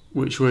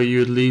 which way you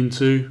would lean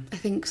to? I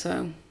think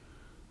so.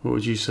 What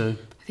would you say?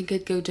 I think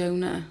I'd go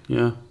donor.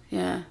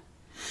 Yeah.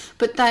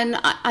 But then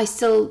I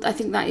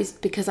think that is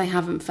because I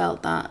haven't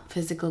felt that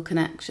physical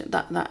connection,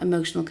 that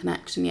emotional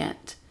connection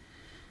yet.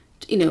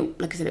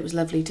 Like I said, it was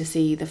lovely to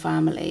see the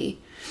family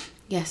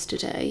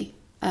yesterday.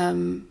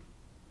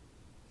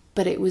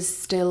 But it was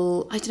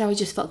still, I don't know, I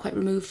just felt quite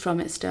removed from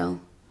it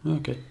still.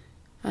 Okay.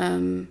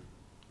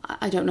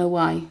 I don't know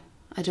why.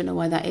 I don't know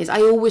why that is.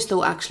 I always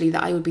thought, actually,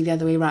 that I would be the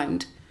other way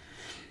around.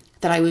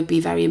 That I would be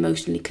very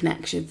emotionally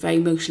connected, very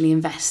emotionally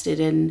invested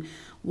in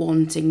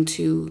wanting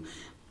to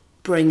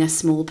bring a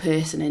small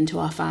person into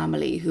our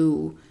family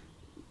who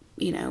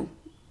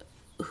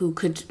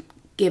could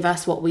give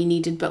us what we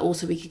needed, but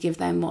also we could give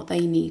them what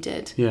they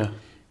needed. Yeah.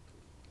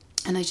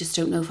 and I just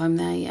don't know if I'm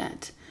there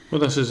yet. Well,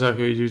 that's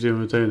exactly what you're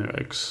doing with donor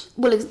eggs.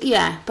 Well,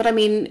 yeah, but I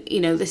mean,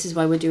 this is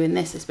why we're doing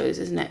this, I suppose,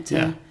 isn't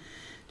it?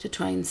 To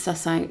try and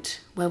suss out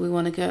where we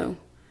want to go.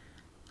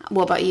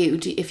 What about you?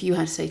 If you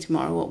had to say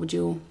tomorrow, what would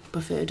your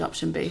preferred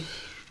option be?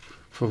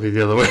 Probably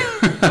the other way.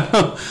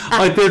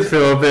 I did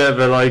feel a bit of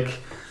a like.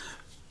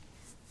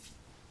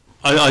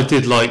 I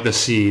did like the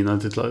scene. I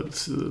did like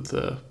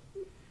the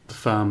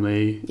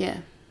family. Yeah.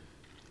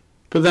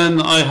 But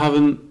then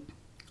I've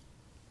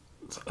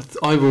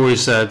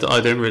always said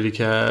I don't really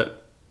care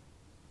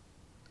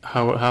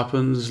how it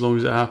happens as long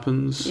as it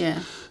happens. Yeah.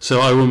 So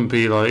I wouldn't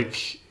be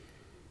like,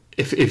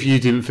 if you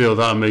didn't feel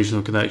that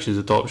emotional connection to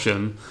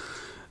adoption,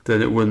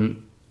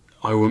 then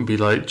I wouldn't be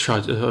like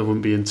tragic. I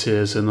wouldn't be in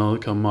tears and I'll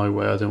come my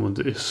way. I don't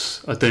want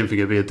this. I don't think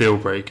it'd be a deal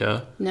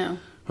breaker. No.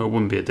 It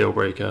wouldn't be a deal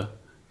breaker.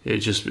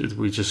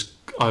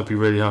 I'd be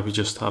really happy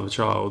just to have a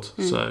child.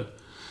 So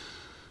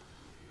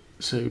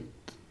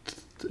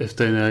if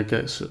donor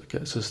gets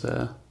us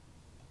there,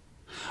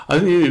 I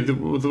think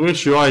the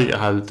issue I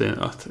had with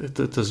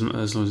it doesn't,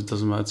 as long as it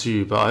doesn't matter to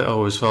you. But I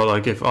always felt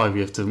like if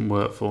IVF didn't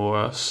work for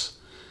us,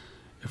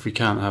 if we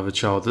can't have a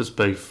child that's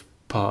both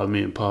part of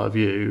me and part of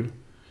you,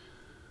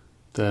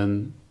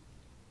 then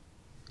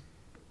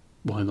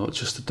why not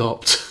just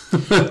adopt?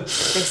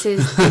 This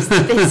is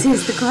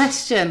the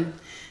question.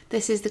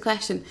 This is the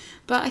question.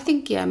 But I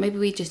think, maybe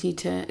we just need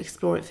to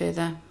explore it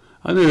further.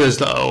 I know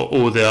there's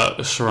all the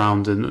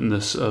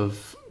surroundingness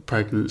of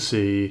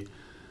pregnancy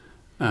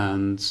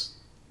and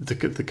the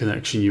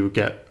connection you would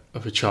get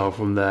of a child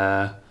from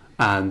there,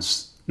 and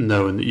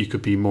knowing that you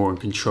could be more in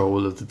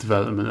control of the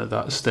development at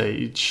that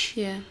stage.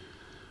 Yeah.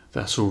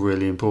 That's all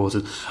really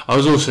important. I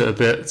was also a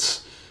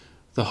bit...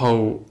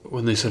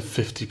 when they said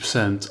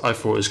 50%, I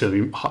thought it was going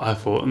to be... I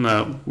thought,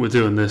 no, we're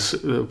doing this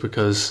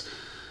because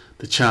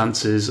the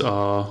chances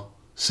are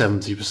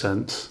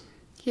 70%.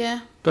 Yeah.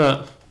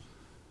 But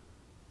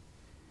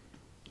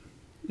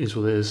it is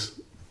what it is.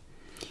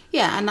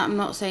 Yeah, and I'm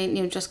not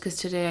saying, just because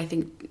today I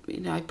think,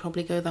 I'd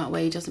probably go that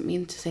way doesn't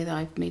mean to say that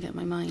I've made up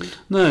my mind.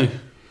 No,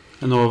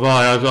 and nor have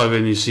I. I've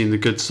only seen the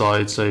good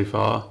side so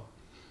far.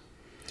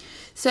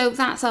 So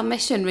that's our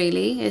mission,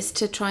 really, is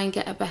to try and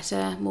get a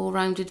better, more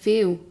rounded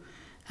view.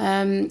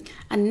 And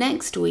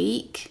next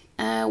week,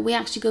 we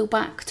actually go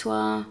back to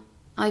our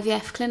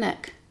IVF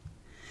clinic.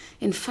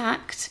 In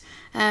fact,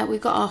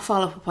 we've got our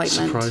follow-up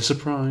appointment. Surprise,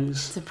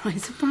 surprise.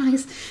 Surprise,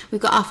 surprise.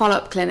 We've got our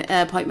follow-up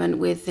appointment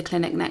with the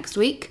clinic next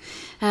week.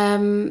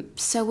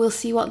 So we'll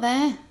see what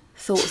their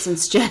thoughts and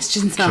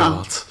suggestions are.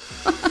 God.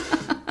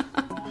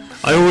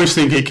 I always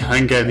think it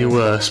can't get any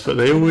worse, but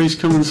they always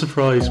come and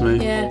surprise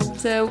me. Yeah,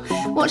 so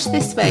watch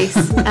this space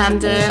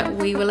and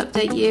we will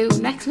update you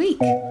next week.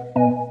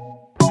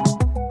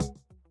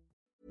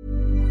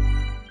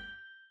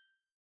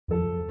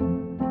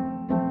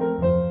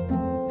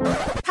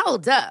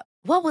 Hold up.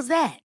 What was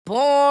that?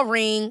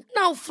 Boring.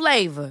 No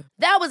flavor.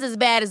 That was as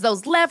bad as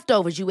those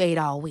leftovers you ate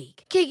all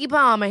week. Keke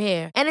Palmer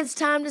here, and it's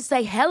time to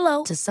say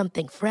hello to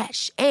something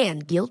fresh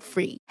and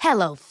guilt-free.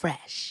 Hello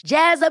Fresh.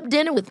 Jazz up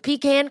dinner with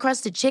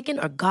pecan-crusted chicken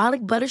or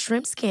garlic butter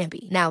shrimp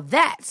scampi. Now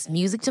that's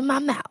music to my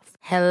mouth.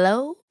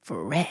 Hello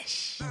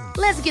Fresh.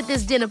 Let's get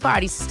this dinner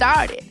party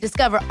started.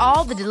 Discover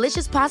all the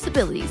delicious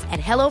possibilities at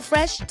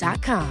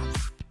HelloFresh.com.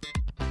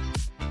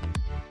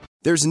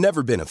 There's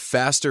never been a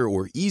faster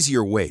or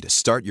easier way to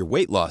start your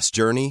weight loss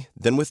journey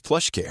than with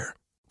PlushCare.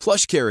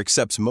 PlushCare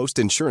accepts most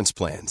insurance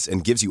plans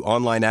and gives you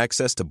online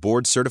access to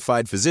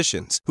board-certified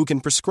physicians who can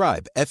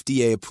prescribe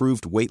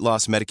FDA-approved weight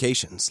loss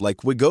medications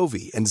like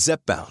Wegovy and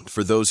Zepbound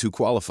for those who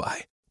qualify.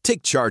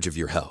 Take charge of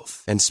your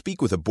health and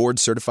speak with a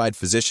board-certified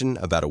physician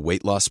about a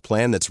weight loss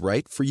plan that's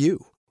right for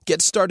you.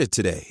 Get started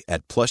today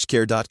at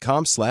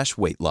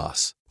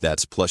plushcare.com/weight-loss.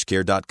 That's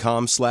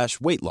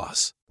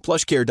plushcare.com/weight-loss.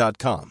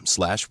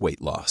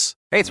 plushcare.com/weight-loss.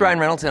 Hey, it's Ryan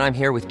Reynolds, and I'm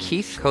here with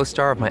Keith,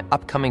 co-star of my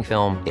upcoming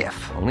film,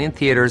 If, only in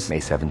theaters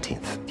May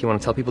 17th. Do you want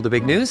to tell people the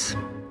big news?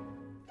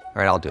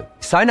 All right, I'll do it.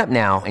 Sign up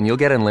now and you'll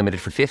get unlimited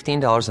for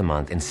 $15 a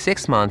month and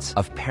 6 months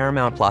of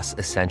Paramount Plus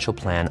Essential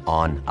Plan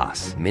on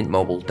us.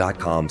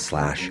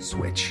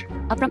 MintMobile.com/switch.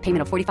 Upfront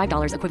payment of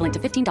 $45 equivalent to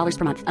 $15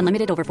 per month.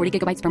 Unlimited over 40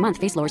 gigabytes per month.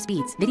 Face lower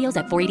speeds. Videos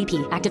at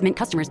 480p. Active Mint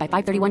customers by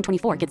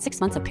 531.24 get 6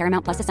 months of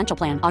Paramount Plus Essential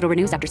Plan. Auto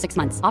renews after 6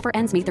 months. Offer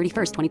ends May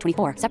 31st,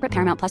 2024. Separate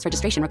Paramount Plus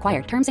registration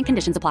required. Terms and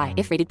conditions apply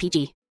if rated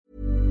PG.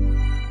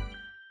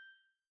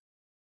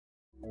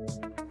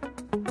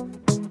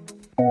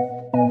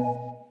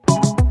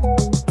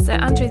 So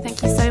Andrew,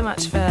 thank you so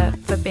much for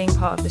being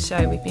part of the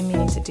show. We've been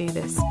meaning to do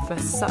this for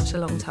such a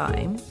long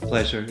time.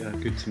 Pleasure.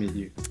 Good to meet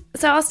you.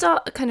 So I'll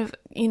start kind of,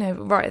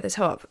 right at the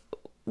top.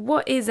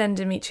 What is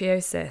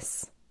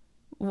endometriosis?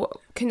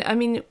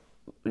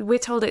 We're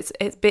told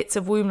it's bits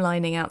of womb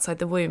lining outside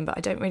the womb, but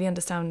I don't really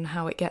understand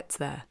how it gets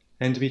there.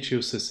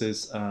 Endometriosis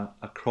is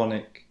a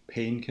chronic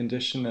pain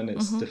condition, and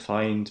it's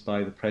defined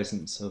by the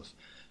presence of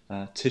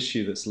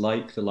tissue that's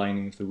like the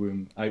lining of the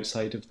womb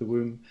outside of the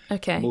womb.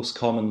 Okay. Most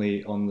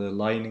commonly on the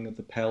lining of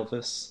the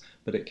pelvis,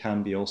 but it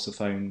can be also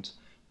found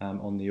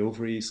on the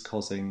ovaries,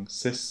 causing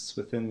cysts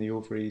within the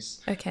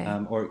ovaries, Okay.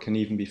 Or it can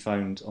even be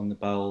found on the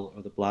bowel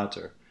or the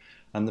bladder.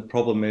 And the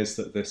problem is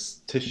that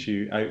this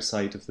tissue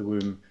outside of the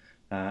womb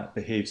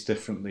behaves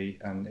differently,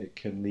 and it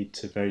can lead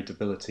to very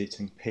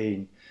debilitating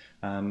pain.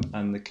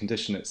 And the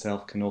condition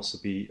itself can also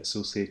be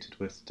associated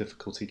with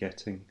difficulty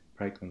getting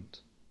pregnant.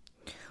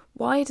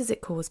 Why does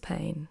it cause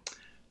pain?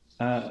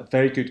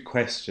 Very good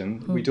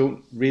question. We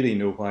don't really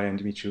know why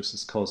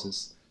endometriosis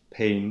causes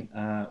pain.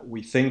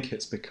 We think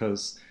it's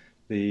because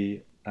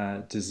the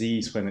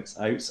disease, when it's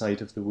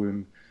outside of the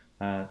womb,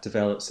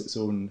 develops its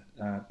own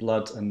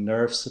blood and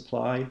nerve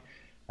supply.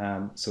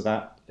 So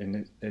that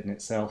in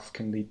itself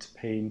can lead to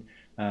pain.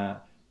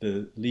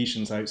 The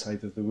lesions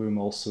outside of the womb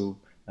also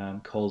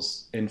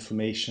cause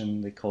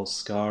inflammation, they cause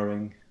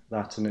scarring.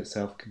 That in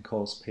itself can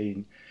cause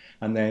pain.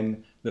 And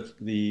then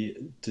the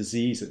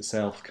disease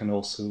itself can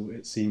also,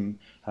 it seems,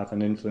 have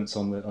an influence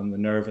on the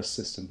nervous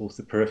system, both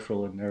the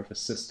peripheral and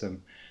nervous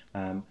system,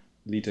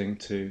 leading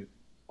to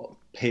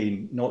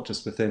pain, not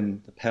just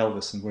within the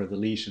pelvis and where the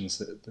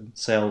lesions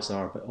themselves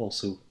are, but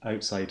also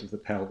outside of the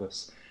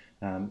pelvis.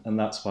 And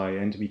that's why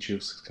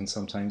endometriosis can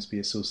sometimes be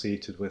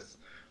associated with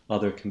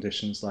other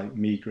conditions like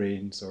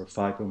migraines or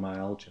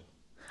fibromyalgia.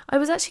 I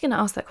was actually going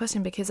to ask that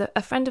question because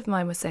a friend of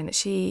mine was saying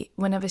that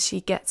whenever she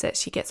gets it,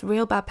 she gets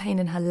real bad pain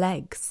in her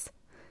legs.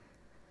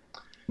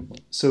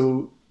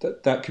 So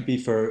that could be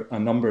for a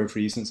number of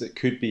reasons. It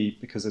could be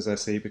because, as I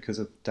say, because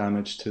of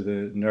damage to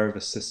the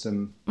nervous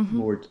system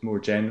more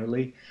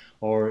generally,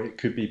 or it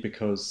could be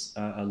because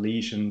a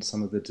lesion,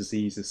 some of the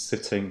disease is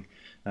sitting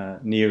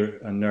near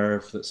a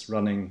nerve that's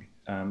running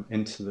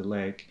into the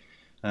leg.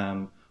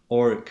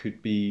 Or it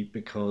could be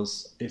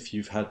because if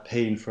you've had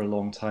pain for a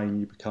long time,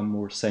 you become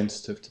more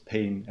sensitive to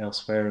pain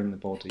elsewhere in the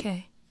body.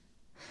 Okay.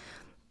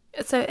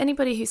 So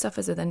anybody who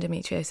suffers with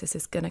endometriosis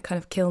is going to kind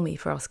of kill me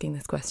for asking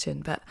this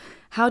question, but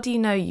how do you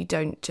know you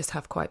don't just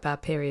have quite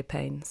bad period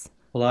pains?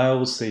 Well, I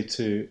always say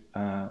to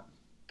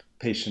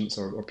patients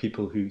or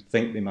people who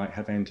think they might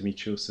have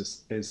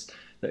endometriosis is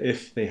that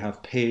if they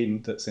have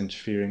pain that's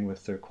interfering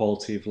with their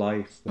quality of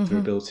life, with their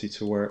ability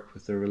to work,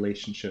 with their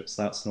relationships,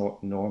 that's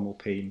not normal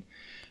pain.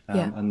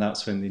 And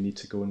that's when they need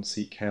to go and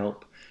seek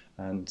help.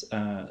 And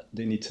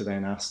they need to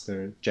then ask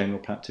their general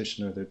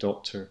practitioner, their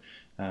doctor,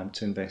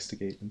 to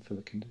investigate them for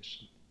the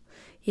condition.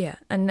 Yeah,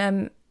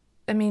 and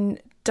I mean,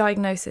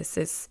 diagnosis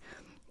is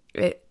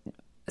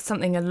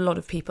something a lot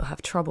of people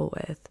have trouble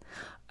with.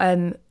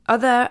 Are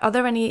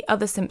there any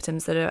other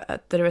symptoms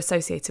that are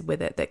associated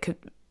with it that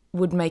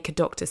would make a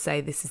doctor say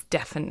this is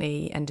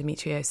definitely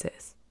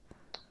endometriosis?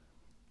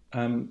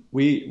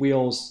 We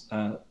always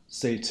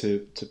say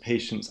to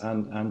patients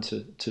and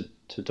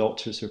to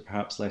doctors who are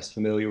perhaps less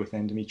familiar with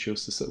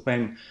endometriosis that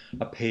when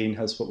a pain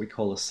has what we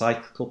call a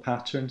cyclical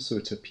pattern, so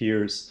it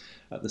appears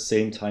at the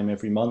same time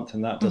every month,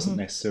 and that doesn't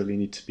necessarily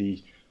need to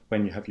be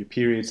when you have your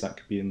periods, that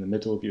could be in the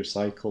middle of your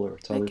cycle or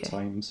at other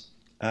times.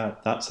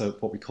 That's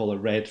what we call a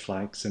red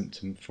flag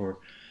symptom for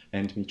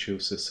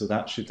endometriosis, so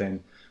that should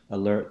then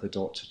alert the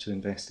doctor to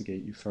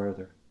investigate you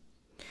further.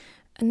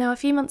 And now, a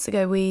few months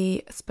ago,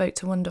 we spoke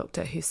to one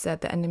doctor who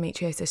said that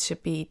endometriosis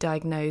should be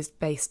diagnosed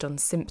based on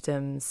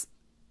symptoms.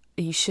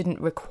 You shouldn't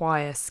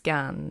require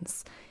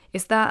scans.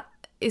 Is that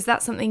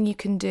something you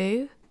can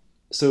do?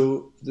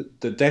 So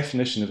the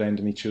definition of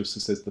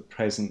endometriosis is the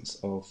presence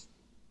of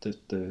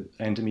the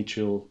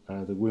endometrial,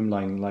 the womb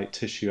lining-like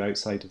tissue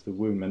outside of the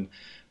womb, and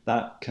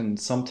that can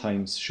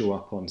sometimes show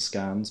up on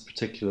scans,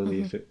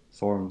 particularly if it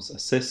forms a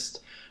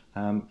cyst.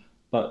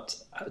 But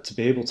to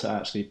be able to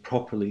actually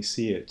properly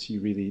see it, you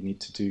really need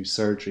to do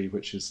surgery,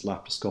 which is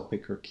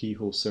laparoscopic or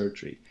keyhole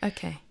surgery.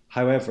 Okay.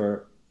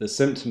 However, the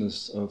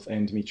symptoms of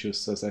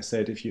endometriosis, as I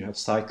said, if you have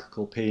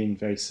cyclical pain,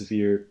 very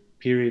severe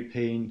period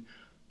pain,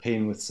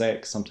 pain with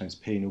sex, sometimes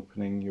pain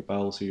opening your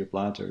bowels or your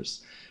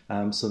bladders,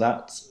 so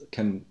that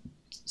can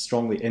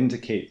strongly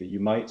indicate that you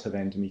might have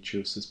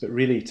endometriosis, but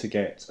really to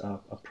get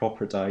a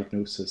proper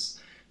diagnosis,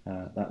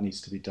 that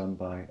needs to be done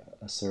by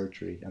a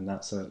surgery, and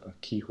that's a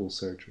keyhole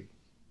surgery.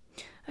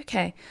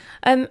 Okay.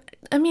 I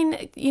mean,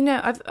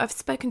 I've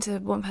spoken to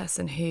one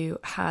person who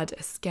had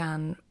a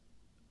scan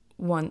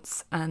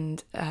once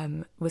and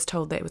was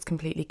told that it was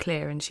completely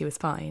clear and she was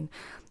fine.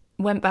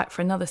 Went back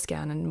for another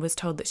scan and was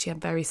told that she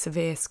had very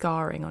severe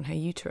scarring on her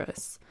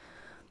uterus.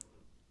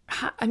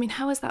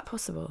 How is that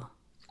possible?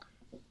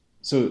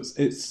 So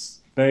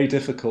it's very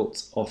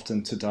difficult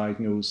often to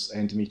diagnose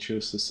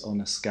endometriosis on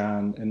a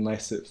scan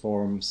unless it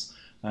forms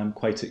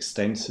quite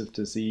extensive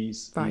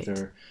disease, right.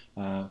 Either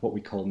what we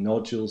call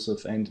nodules of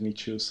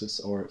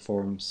endometriosis or it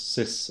forms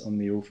cysts on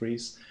the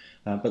ovaries.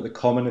 But the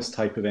commonest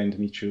type of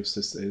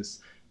endometriosis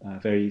is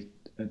very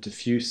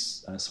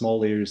diffuse,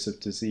 small areas of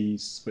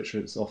disease, which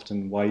is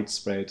often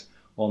widespread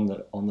on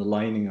the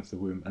lining of the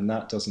womb, and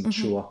that doesn't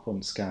show up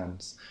on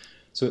scans.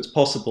 So it's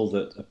possible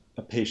that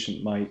a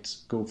patient might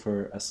go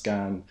for a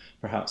scan,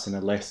 perhaps in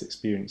a less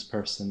experienced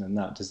person, and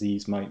that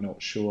disease might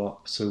not show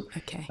up. So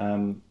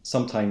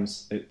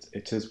sometimes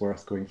it is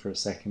worth going for a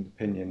second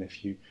opinion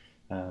if you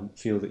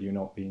feel that you're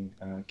not being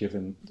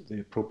given the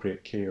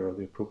appropriate care or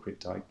the appropriate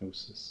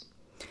diagnosis.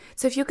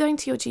 So if you're going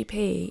to your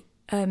GP,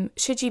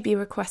 should you be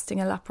requesting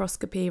a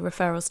laparoscopy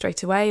referral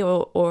straight away,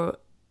 or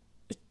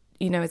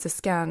is a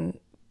scan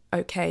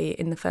okay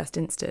in the first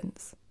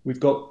instance? We've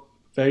got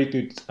very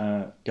good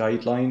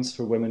guidelines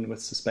for women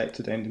with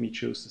suspected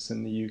endometriosis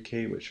in the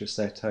UK, which are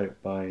set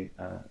out by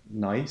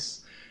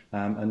NICE.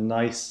 And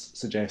NICE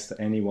suggests that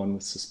anyone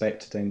with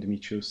suspected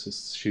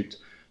endometriosis should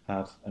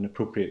have an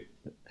appropriate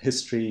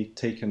history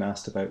taken,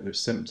 asked about their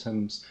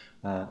symptoms,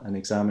 an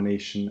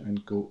examination,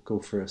 and go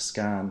for a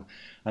scan.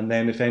 And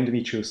then if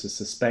endometriosis is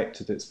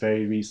suspected, it's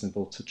very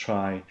reasonable to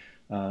try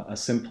a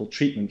simple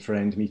treatment for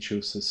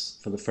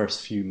endometriosis for the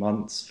first few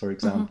months, for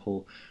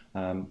example,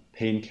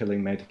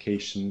 pain-killing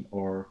medication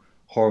or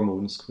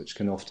hormones, which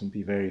can often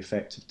be very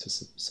effective to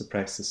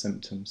suppress the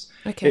symptoms.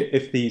 Okay.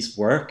 If these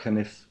work and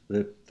if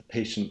the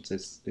patient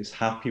is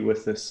happy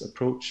with this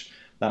approach,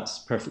 that's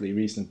perfectly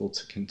reasonable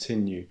to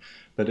continue.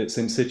 But it's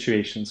in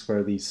situations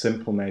where these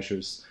simple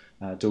measures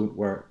don't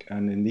work.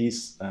 And in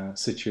these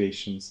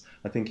situations,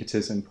 I think it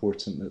is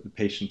important that the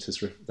patient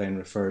is then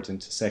referred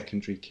into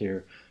secondary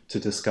care to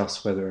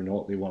discuss whether or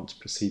not they want to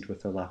proceed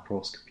with a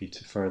laparoscopy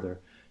to further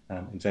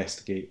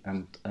investigate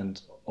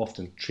and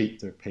often treat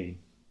their pain.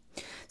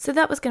 So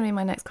that was going to be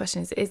my next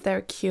question. Is there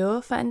a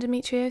cure for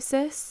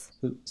endometriosis?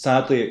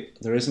 Sadly,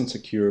 there isn't a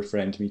cure for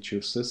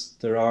endometriosis.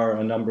 There are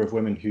a number of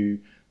women who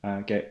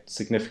get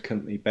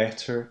significantly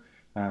better,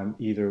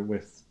 either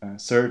with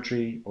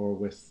surgery or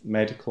with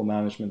medical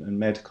management, and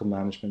medical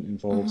management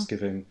involves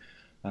giving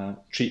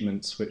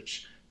treatments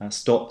which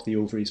stop the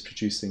ovaries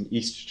producing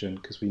estrogen,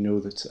 because we know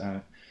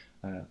that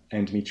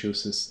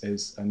endometriosis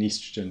is an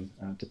estrogen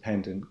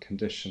dependent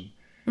condition.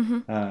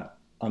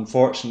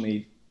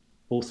 Unfortunately,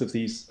 both of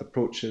these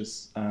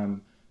approaches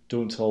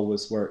don't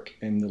always work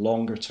in the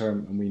longer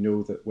term, and we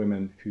know that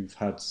women who've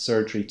had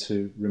surgery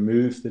to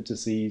remove the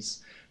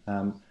disease,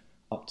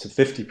 up to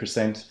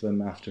 50% of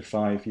them after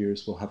 5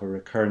 years will have a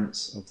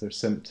recurrence of their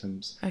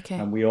symptoms. Okay.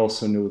 And we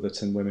also know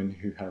that in women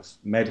who have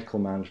medical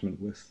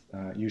management, with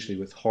usually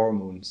with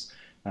hormones,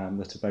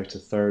 that about a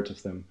third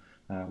of them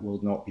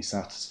will not be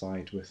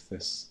satisfied with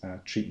this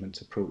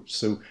treatment approach.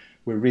 So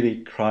we're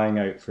really crying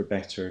out for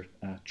better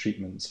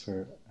treatments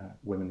for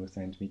women with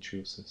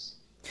endometriosis.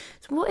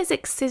 So what is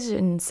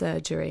excision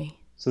surgery?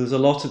 So there's a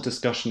lot of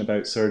discussion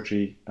about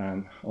surgery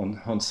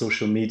on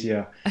social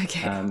media.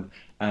 Okay.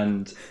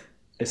 And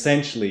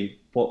essentially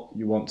what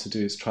you want to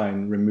do is try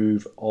and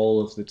remove all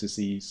of the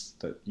disease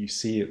that you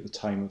see at the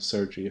time of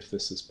surgery, if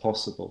this is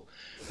possible.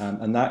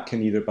 And that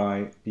can either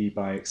be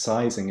by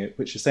excising it,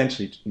 which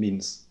essentially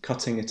means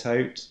cutting it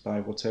out by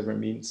whatever it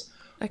means,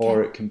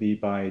 or it can be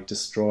by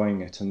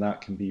destroying it, and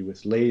that can be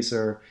with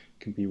laser,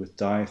 it can be with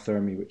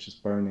diathermy, which is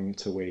burning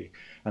it away.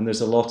 And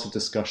there's a lot of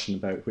discussion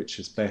about which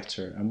is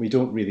better, and we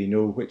don't really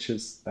know which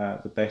is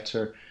the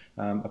better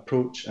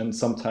approach. And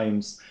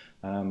sometimes,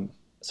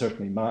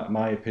 certainly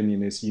my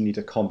opinion is you need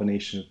a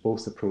combination of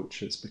both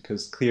approaches,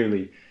 because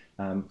clearly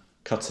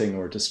cutting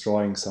or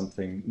destroying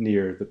something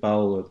near the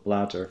bowel or the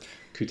bladder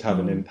could have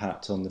an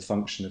impact on the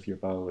function of your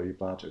bowel or your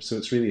bladder. So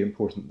it's really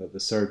important that the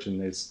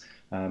surgeon is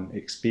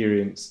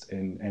experienced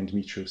in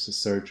endometriosis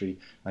surgery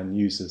and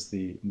uses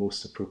the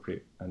most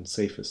appropriate and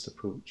safest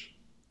approach.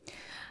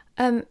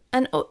 And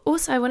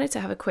also I wanted to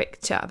have a quick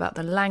chat about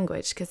the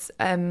language, because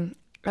when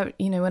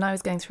I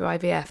was going through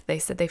IVF, they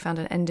said they found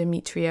an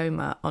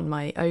endometrioma on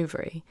my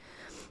ovary,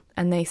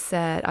 and I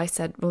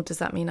said, well, does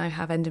that mean I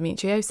have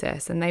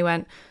endometriosis? And they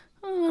went,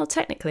 oh, well,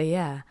 technically,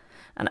 yeah.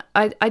 And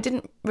I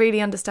didn't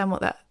really understand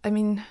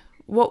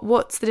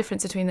what's the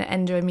difference between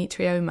an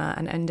endometrioma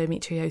and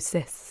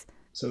endometriosis?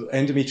 So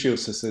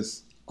endometriosis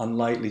is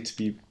unlikely to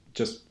be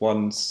just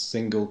one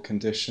single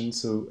condition.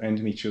 So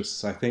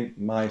endometriosis, I think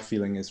my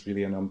feeling, is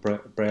really an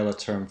umbrella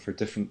term for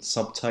different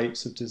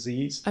subtypes of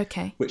disease,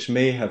 which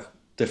may have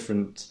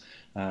different,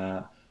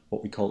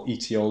 what we call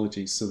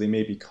etiologies. So they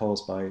may be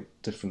caused by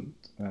different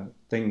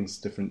things,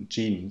 different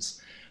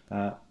genes.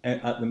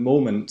 At the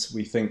moment,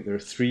 we think there are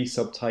 3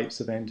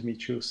 subtypes of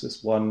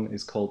endometriosis. One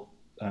is called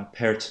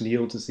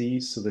peritoneal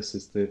disease. So this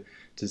is the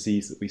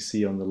disease that we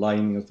see on the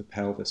lining of the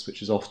pelvis,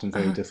 which is often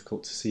very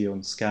difficult to see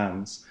on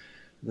scans.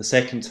 The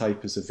second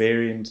type is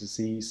ovarian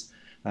disease,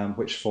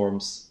 which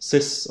forms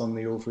cysts on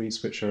the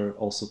ovaries, which are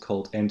also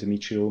called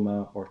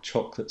endometrioma or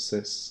chocolate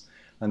cysts.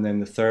 And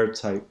then the third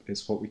type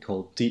is what we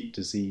call deep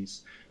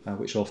disease,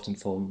 which often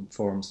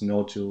forms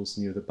nodules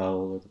near the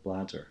bowel or the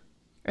bladder.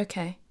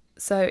 Okay.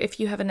 So if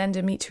you have an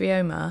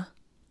endometrioma,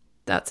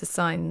 that's a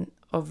sign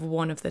of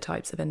one of the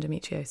types of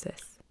endometriosis?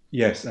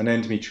 Yes, an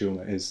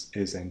endometrioma is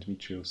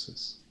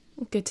endometriosis.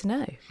 Good to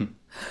know.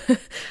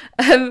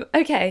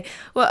 Okay.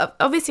 Well,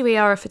 obviously we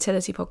are a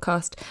fertility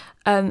podcast.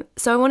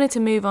 So I wanted to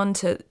move on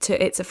to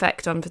its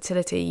effect on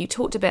fertility. You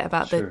talked a bit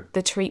about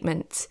the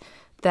treatment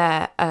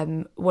there,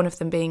 one of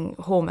them being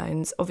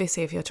hormones.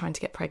 Obviously, if you're trying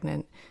to get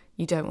pregnant,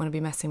 you don't want to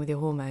be messing with your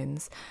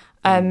hormones.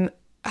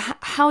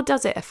 How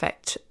does it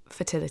affect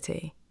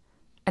fertility?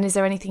 And is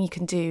there anything you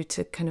can do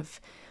to kind of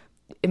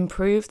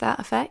improve that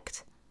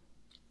effect?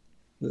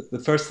 The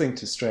first thing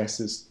to stress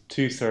is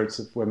 2/3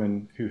 of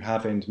women who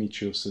have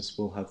endometriosis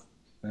will have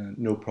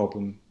no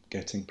problem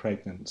getting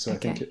pregnant. So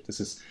Okay. I think this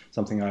is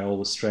something I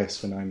always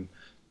stress when I'm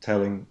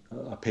telling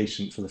a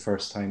patient for the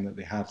first time that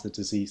they have the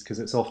disease, because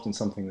it's often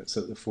something that's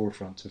at the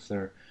forefront of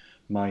their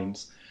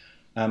minds.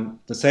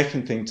 The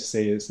second thing to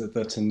say is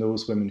that in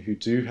those women who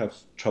do have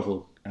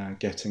trouble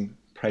getting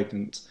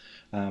pregnant,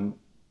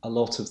 a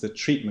lot of the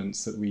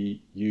treatments that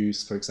we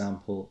use, for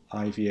example,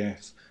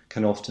 IVF,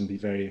 can often be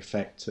very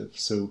effective.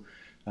 So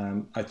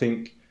I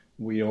think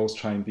we always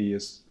try and be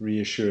as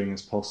reassuring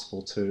as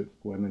possible to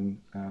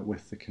women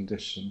with the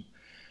condition.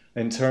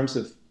 In terms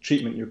of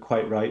treatment, you're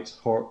quite right.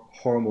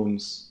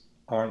 Hormones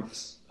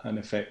aren't an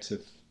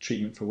effective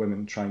treatment for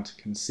women trying to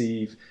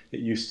conceive.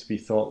 It used to be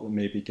thought that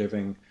maybe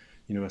giving,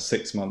 a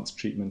 6-month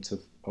treatment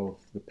of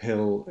the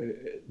pill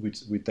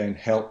would then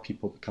help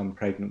people become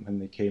pregnant when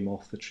they came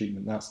off the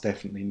treatment. That's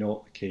definitely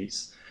not the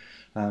case.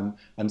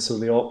 And so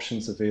the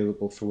options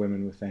available for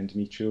women with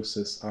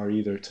endometriosis are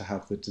either to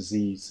have the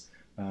disease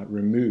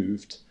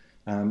removed,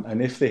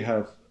 and if they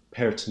have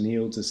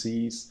peritoneal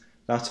disease,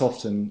 that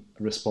often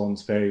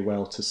responds very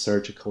well to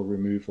surgical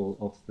removal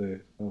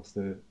of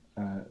the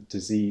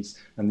disease,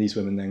 and these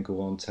women then go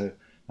on to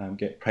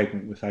get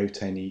pregnant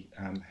without any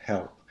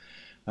help.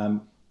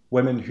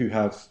 Women who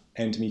have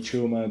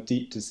endometrioma,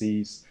 deep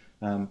disease,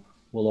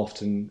 will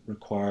often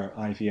require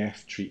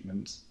IVF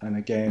treatment, and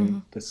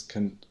again, this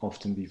can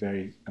often be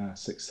very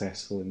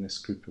successful in this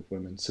group of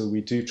women. So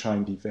we do try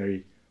and be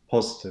very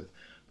positive,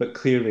 but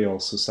clearly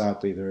also,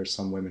 sadly, there are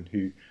some women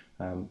who,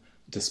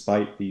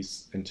 despite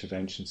these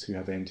interventions, who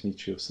have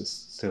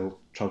endometriosis still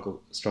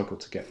struggle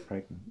to get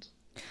pregnant.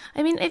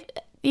 I mean,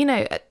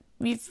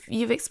 if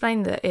you've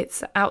explained that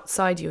it's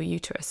outside your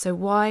uterus, so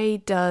why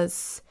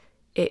does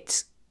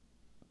it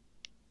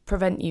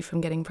prevent you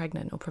from getting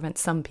pregnant, or prevent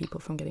some people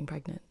from getting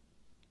pregnant?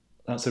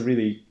 That's a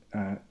really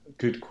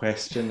good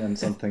question, and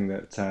something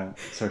that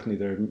certainly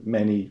there are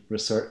many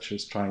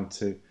researchers trying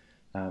to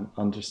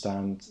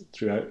understand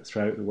throughout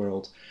the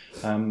world.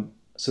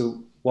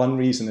 So one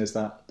reason is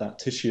that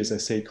tissue, as I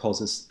say,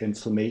 causes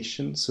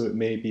inflammation. So it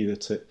may be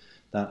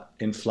that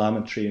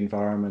inflammatory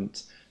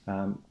environment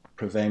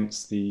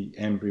prevents the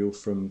embryo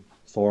from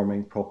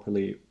forming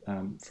properly,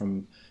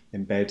 from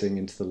embedding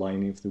into the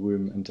lining of the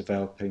womb and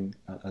developing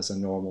as a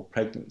normal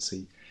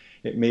pregnancy.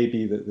 It may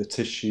be that the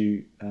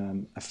tissue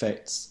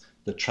affects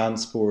the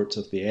transport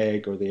of the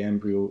egg or the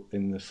embryo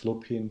in the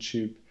fallopian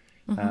tube,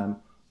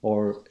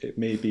 or it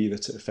may be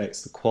that it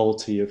affects the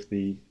quality of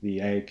the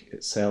egg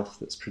itself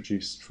that's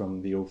produced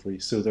from the ovary.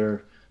 So there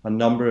are a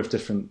number of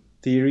different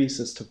theories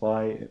as to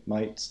why it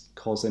might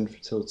cause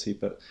infertility,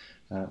 but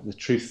the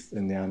truth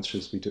in the answer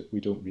is we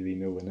don't really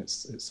know, and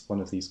it's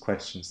one of these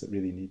questions that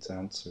really needs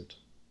answered.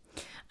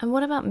 And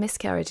what about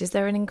miscarriage? Is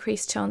there an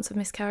increased chance of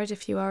miscarriage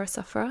if you are a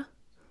sufferer?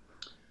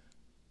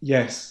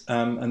 Yes,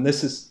 and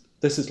this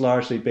is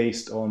largely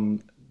based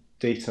on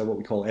data, what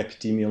we call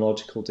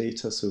epidemiological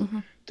data, so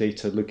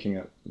data looking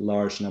at a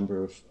large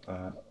number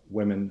of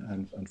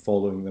women and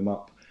following them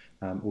up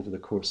over the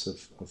course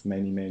of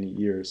many, many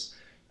years.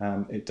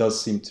 It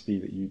does seem to be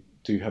that you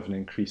do have an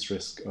increased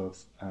risk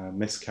of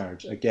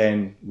miscarriage.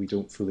 Again, we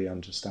don't fully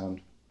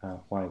understand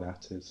why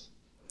that is.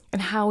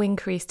 And how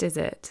increased is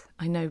it?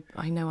 I know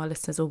our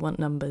listeners all want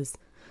numbers.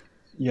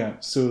 Yeah,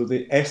 so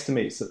the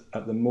estimates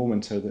at the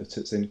moment are that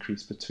it's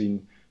increased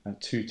between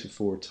 2 to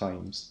 4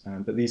 times,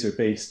 but these are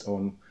based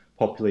on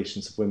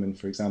populations of women.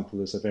 For example,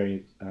 there's a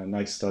very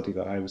nice study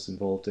that I was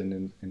involved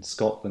in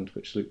Scotland,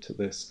 which looked at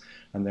this,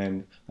 and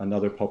then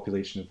another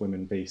population of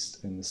women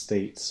based in the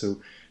States.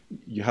 So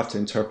you have to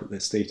interpret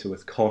this data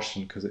with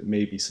caution, because it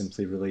may be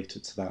simply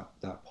related to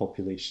that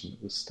population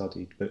that was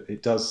studied, but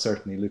it does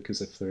certainly look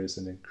as if there is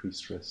an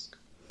increased risk.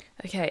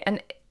 Okay,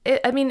 and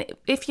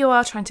if you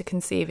are trying to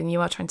conceive and you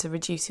are trying to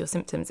reduce your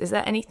symptoms, is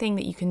there anything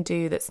that you can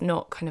do that's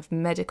not kind of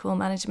medical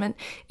management?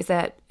 Is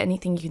there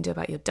anything you can do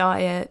about your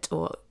diet,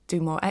 or do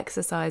more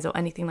exercise, or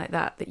anything like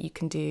that you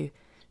can do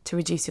to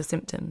reduce your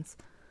symptoms?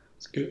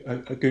 It's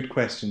a good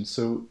question.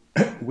 So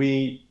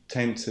we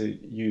tend to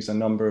use a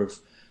number of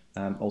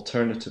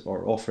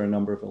offer a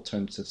number of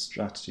alternative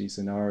strategies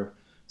in our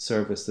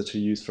service that are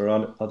used for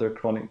other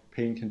chronic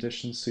pain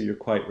conditions. So you're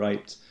quite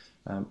right.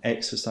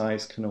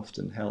 Exercise can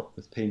often help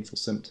with painful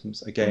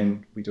symptoms.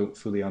 Again, we don't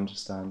fully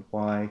understand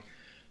why.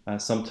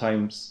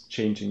 Sometimes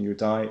changing your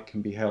diet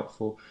can be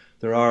helpful.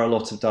 There are a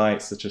lot of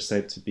diets that are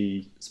said to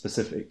be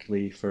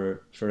specifically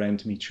for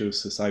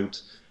endometriosis. I would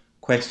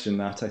question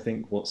that. I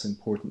think what's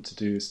important to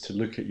do is to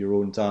look at your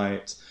own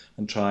diet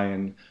and try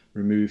and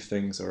remove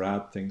things or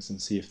add things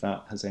and see if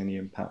that has any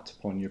impact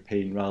upon your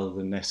pain, rather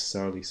than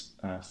necessarily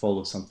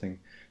follow something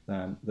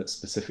that's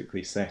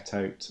specifically set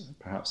out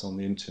perhaps on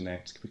the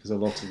internet, because a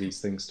lot of these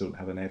things don't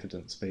have an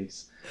evidence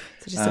base.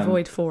 So just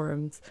avoid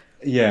forums.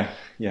 Yeah.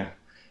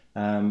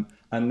 And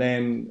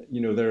then,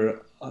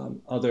 there are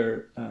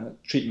other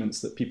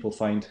treatments that people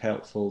find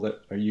helpful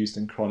that are used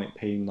in chronic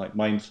pain, like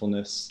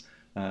mindfulness.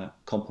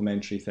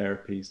 Complementary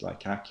therapies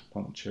like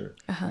acupuncture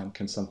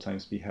can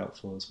sometimes be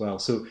helpful as well.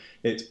 So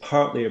it's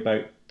partly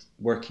about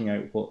working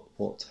out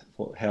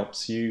what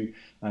helps you,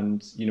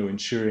 and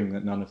ensuring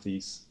that none of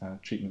these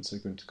treatments are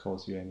going to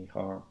cause you any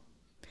harm.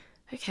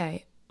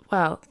 Okay.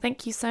 Well,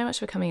 thank you so much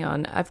for coming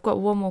on. I've got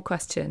one more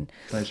question.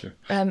 Pleasure.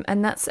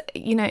 And that's,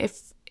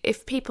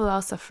 if people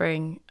are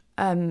suffering,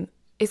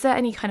 is there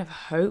any kind of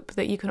hope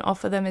that you can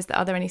offer them?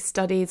 Are there any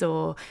studies,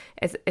 or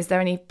is there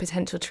any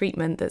potential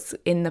treatment that's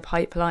in the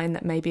pipeline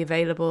that may be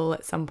available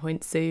at some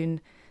point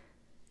soon?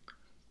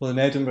 Well, in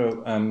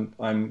Edinburgh,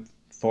 I'm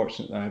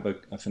fortunate that I have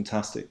a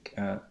fantastic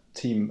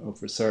team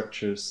of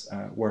researchers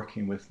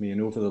working with me,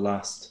 and over the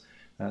last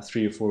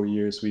 3 or 4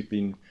 years we've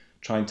been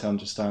trying to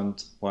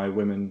understand why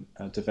women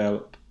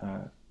develop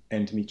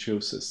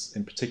endometriosis,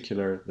 in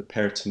particular the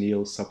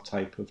peritoneal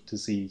subtype of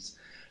disease.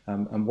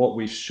 And what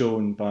we've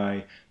shown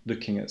by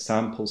looking at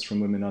samples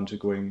from women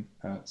undergoing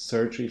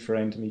surgery for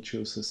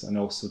endometriosis and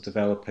also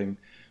developing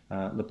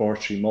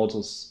laboratory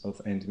models of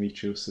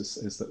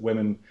endometriosis is that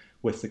women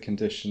with the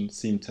condition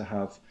seem to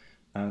have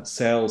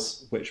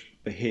cells which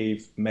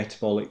behave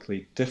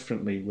metabolically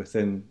differently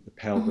within the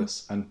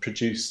pelvis and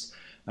produce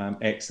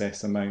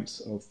excess amounts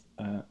of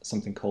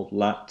something called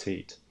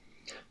lactate.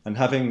 And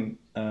having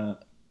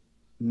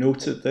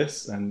noted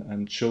this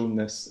and shown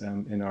this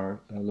in our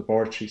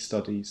laboratory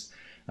studies,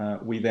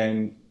 we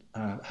then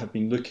have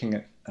been looking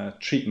at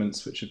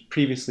treatments which had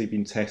previously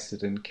been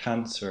tested in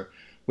cancer,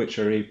 which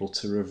are able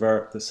to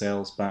revert the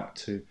cells back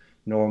to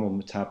normal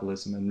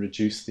metabolism and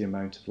reduce the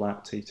amount of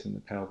lactate in the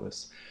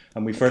pelvis.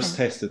 And we first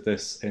tested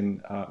this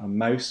in a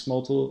mouse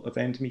model of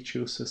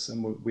endometriosis,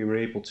 and we were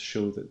able to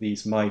show that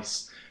these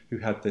mice who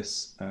had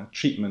this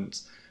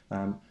treatment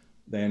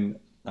then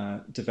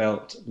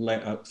developed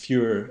a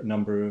fewer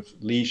number of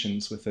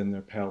lesions within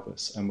their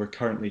pelvis. And we're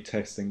currently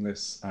testing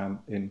this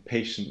in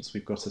patients.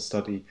 We've got a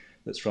study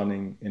that's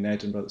running in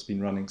Edinburgh that's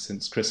been running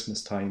since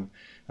Christmas time.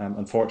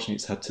 Unfortunately,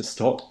 it's had to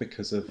stop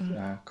because of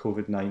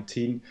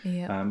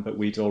COVID-19, but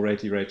we'd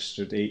already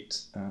registered 8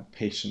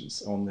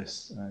 patients on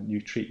this new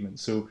treatment.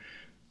 So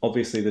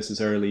obviously this is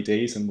early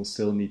days and we'll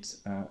still need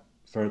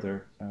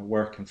further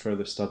work and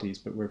further studies,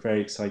 but we're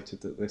very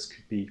excited that this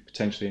could be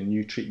potentially a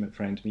new treatment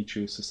for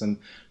endometriosis. And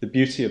the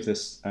beauty of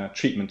this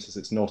treatment is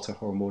it's not a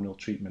hormonal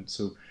treatment,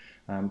 so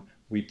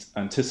we'd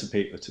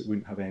anticipate that it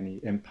wouldn't have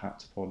any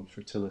impact upon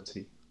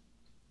fertility.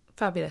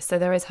 Fabulous. So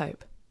there is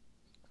hope.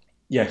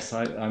 Yes,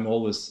 I'm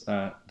always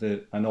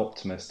an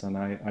optimist, and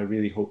I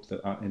really hope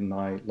that in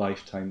my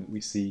lifetime that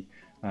we see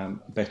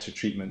better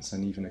treatments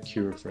and even a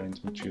cure for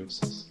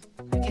endometriosis.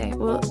 Okay,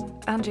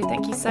 well, Andrew,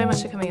 thank you so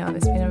much for coming on.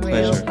 It's been a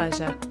real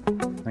pleasure.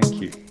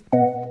 Thank you.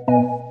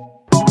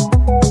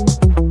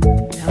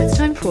 Now it's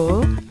time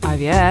for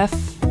IVF.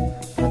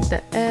 What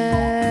the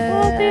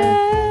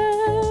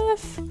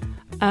F?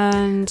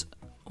 And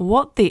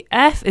what the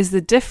F is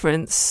the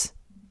difference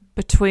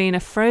between a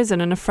frozen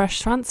and a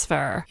fresh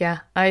transfer? Yeah,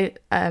 I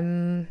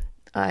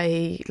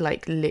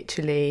like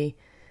literally,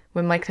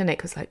 when my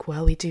clinic was like,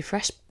 well, we do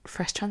fresh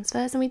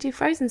transfers and we do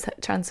frozen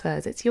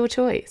transfers, it's your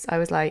choice, I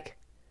was like,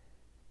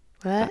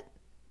 what?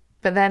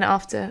 But then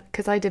after,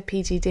 because I did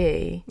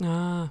PGD,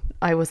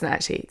 I wasn't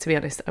actually, to be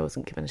honest, I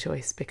wasn't given a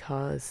choice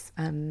because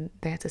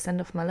they had to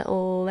send off my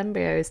little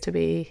embryos to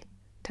be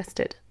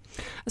tested.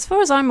 As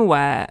far as I'm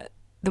aware,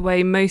 the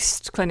way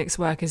most clinics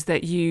work is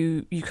that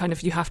you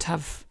have to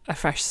have a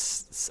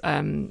fresh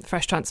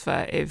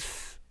transfer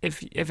if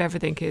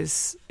everything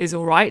is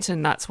all right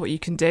and that's what you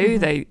can do.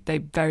 They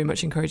very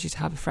much encourage you to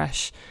have a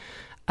fresh.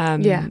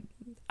 And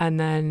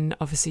then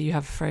obviously you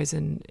have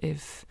frozen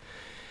if,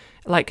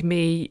 like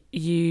me,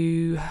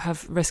 you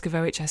have risk of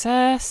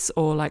OHSS,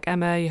 or like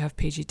Emma, you have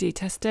PGD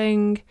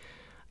testing.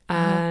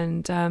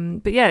 And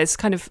but yeah, it's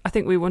kind of, I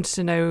think we wanted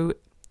to know,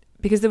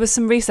 because there was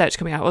some research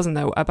coming out, wasn't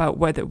there, about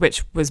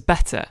which was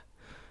better,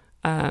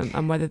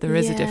 and whether there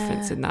is a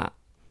difference in that.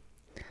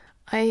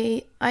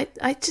 I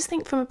just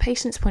think from a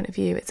patient's point of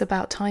view, it's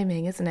about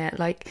timing, isn't it?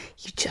 Like,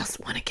 you just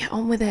want to get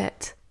on with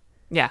it.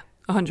 Yeah,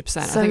 100%.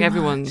 I think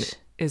everyone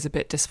is a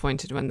bit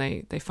disappointed when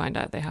they find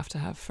out they have to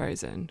have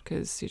frozen,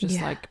 because you're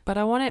just like, but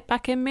I want it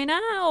back in me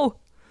now.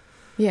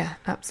 Yeah,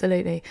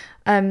 absolutely.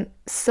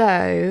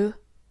 So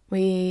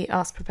we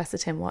asked Professor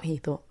Tim what he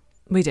thought.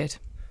 We did.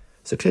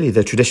 So clearly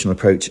the traditional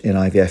approach in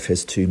IVF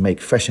is to make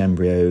fresh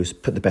embryos,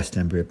 put the best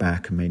embryo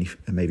back, and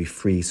maybe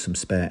freeze some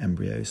spare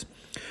embryos.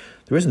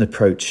 There is an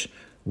approach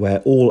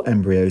where all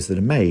embryos that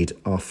are made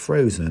are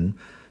frozen,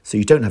 so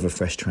you don't have a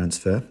fresh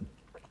transfer,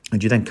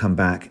 and you then come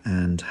back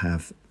and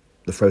have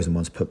the frozen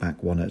ones put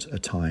back one at a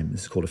time.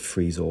 This is called a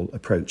freeze-all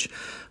approach.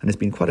 And there's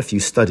been quite a few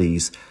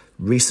studies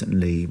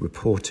recently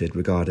reported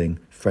regarding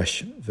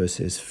fresh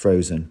versus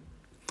frozen.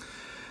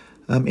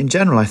 In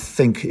general, I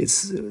think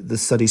the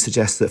study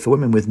suggests that for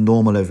women with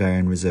normal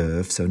ovarian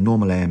reserve, so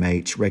normal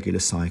AMH, regular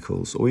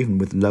cycles, or even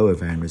with low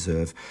ovarian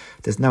reserve,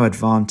 there's no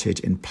advantage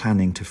in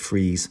planning to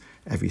freeze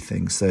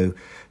everything. So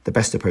the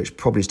best approach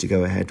probably is to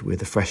go ahead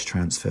with a fresh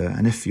transfer,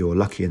 and if you're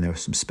lucky and there are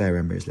some spare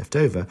embryos left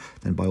over,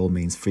 then by all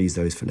means freeze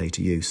those for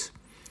later use.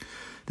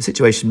 The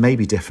situation may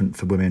be different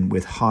for women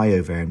with high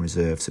ovarian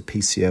reserve, so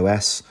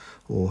PCOS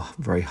or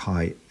very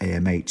high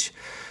AMH.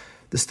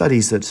 The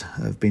studies that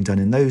have been done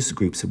in those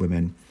groups of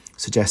women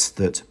suggest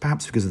that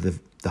perhaps because of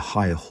the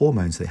higher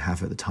hormones they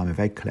have at the time of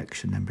egg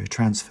collection, embryo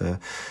transfer,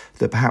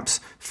 that perhaps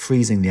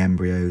freezing the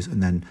embryos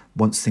and then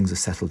once things are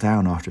settled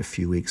down after a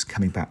few weeks,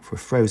 coming back for a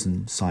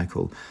frozen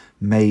cycle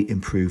may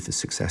improve the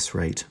success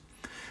rate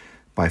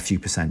by a few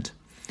percent.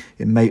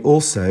 It may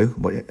also,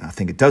 I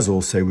think it does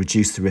also,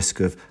 reduce the risk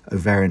of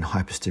ovarian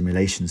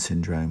hyperstimulation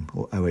syndrome,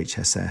 or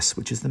OHSS,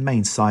 which is the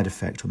main side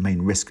effect or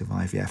main risk of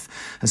IVF.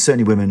 And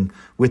certainly women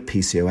with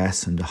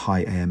PCOS and a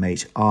high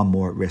AMH are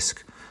more at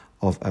risk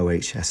of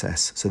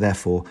OHSS. So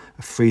therefore,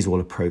 a freeze-all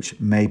approach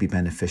may be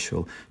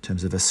beneficial in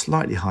terms of a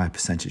slightly higher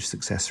percentage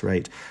success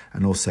rate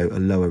and also a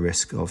lower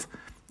risk of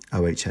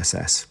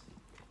OHSS.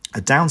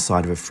 A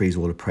downside of a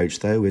freeze-all approach,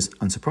 though, is,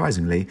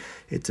 unsurprisingly,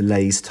 it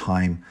delays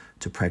time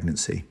to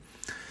pregnancy.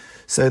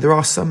 So there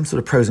are some sort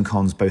of pros and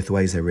cons both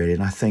ways there, really.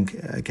 And I think,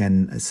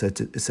 again, it's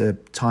a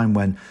time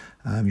when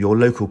your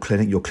local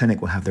clinic, your clinic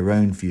will have their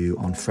own view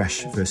on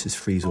fresh versus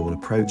freeze-all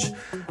approach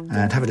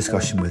and have a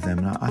discussion with them.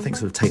 And I think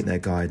sort of take their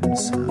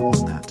guidance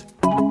on that.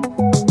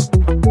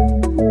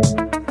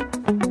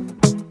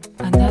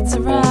 And that's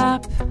a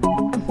wrap.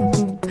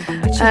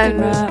 A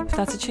chicken wrap.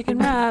 That's a chicken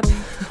wrap.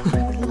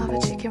 I would love a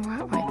chicken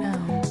wrap right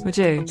now. Would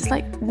you? Just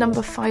like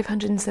number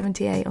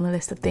 578 on the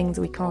list of things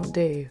we can't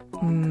do.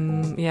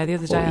 Yeah, the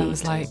other day I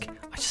was like,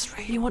 I just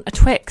really want a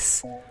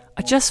Twix.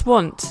 I just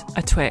want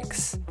a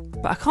Twix.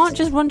 But I can't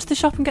just run to the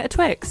shop and get a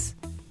Twix.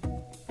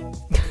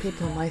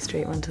 People on my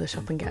street run to the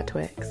shop and get a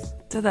Twix.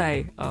 Do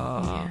they?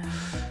 Oh,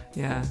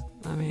 yeah.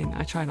 I mean,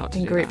 I try not to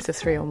in do groups that.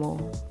 of 3 or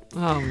more.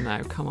 Oh,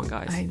 no. Come on,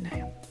 guys. I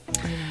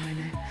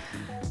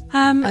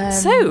know.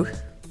 So...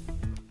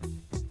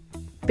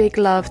 Big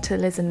love to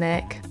Liz and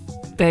Nick.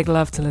 Big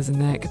love to Liz and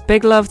Nick.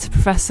 Big love to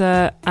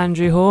Professor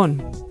Andrew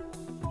Horn.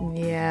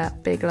 Yeah,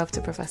 big love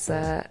to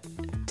Professor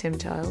Tim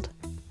Child.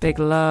 Big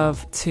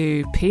love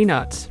to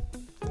Peanut.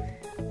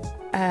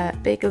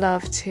 Big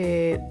love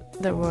to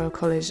the Royal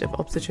College of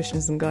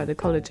Obstetricians and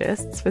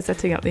Gynecologists for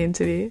setting up the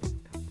interview.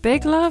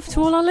 Big love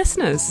to all our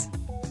listeners.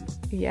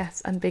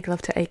 Yes, and big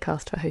love to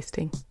Acast for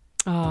hosting.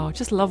 Oh,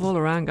 just love all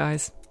around,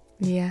 guys.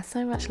 Yeah,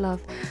 so much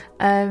love.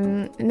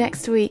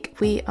 Next week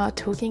we are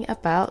talking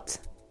about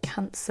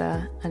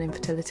cancer and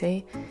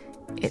infertility.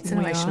 It's an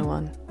emotional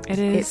one. It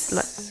is.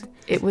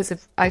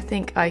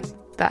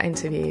 That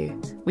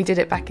interview, we did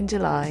it back in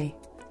July.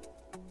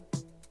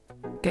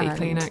 Get your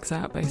Kleenex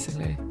out,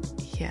 basically.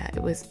 Yeah,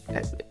 it was,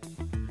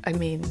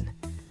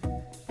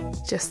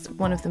 just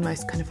one of the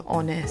most kind of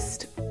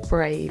honest,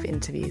 brave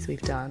interviews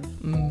we've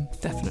done.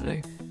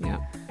 Definitely, yeah.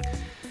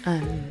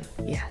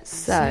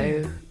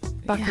 So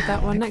back with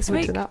that one next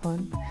week. To that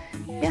one.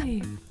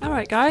 Yay. All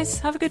right, guys,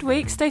 have a good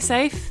week. Stay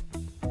safe.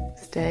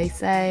 Stay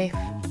safe.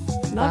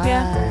 Love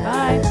ya.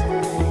 Bye.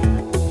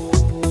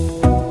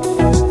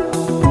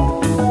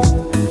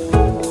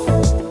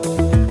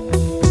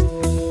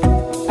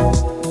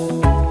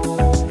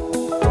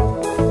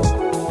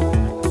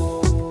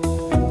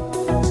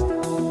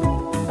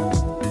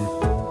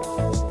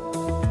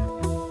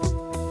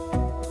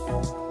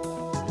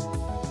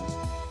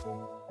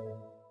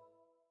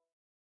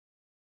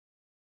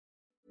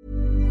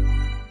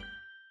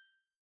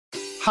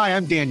 Hi,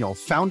 I'm Daniel,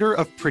 founder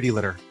of Pretty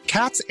Litter.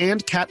 Cats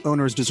and cat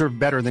owners deserve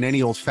better than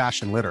any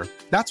old-fashioned litter.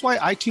 That's why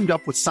I teamed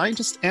up with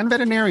scientists and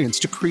veterinarians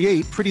to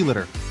create Pretty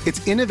Litter.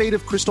 Its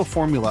innovative crystal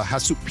formula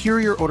has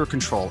superior odor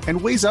control and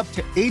weighs up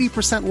to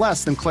 80%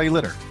 less than clay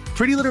litter.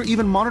 Pretty Litter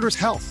even monitors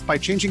health by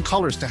changing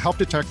colors to help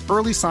detect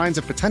early signs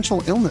of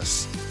potential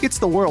illness. It's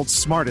the world's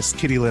smartest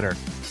kitty litter.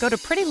 Go to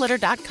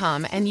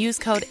prettylitter.com and use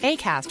code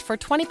ACAST for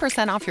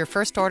 20% off your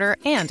first order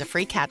and a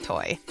free cat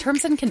toy.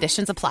 Terms and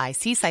conditions apply.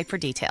 See site for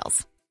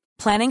details.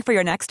 Planning for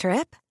your next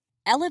trip?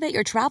 Elevate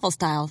your travel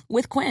style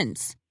with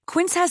Quince.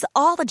 Quince has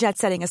all the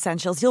jet-setting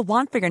essentials you'll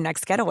want for your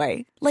next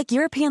getaway, like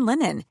European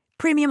linen,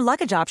 premium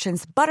luggage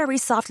options, buttery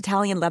soft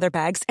Italian leather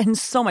bags, and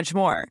so much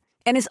more.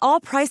 And is all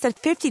priced at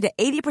 50 to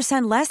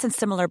 80% less than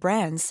similar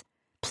brands.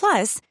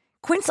 Plus,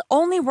 Quince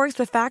only works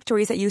with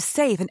factories that use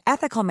safe and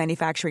ethical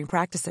manufacturing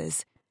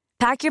practices.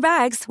 Pack your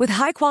bags with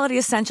high-quality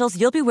essentials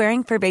you'll be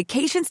wearing for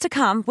vacations to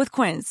come with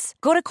Quince.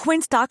 Go to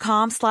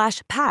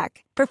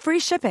quince.com/pack for free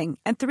shipping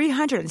and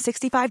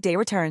 365-day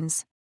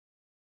returns.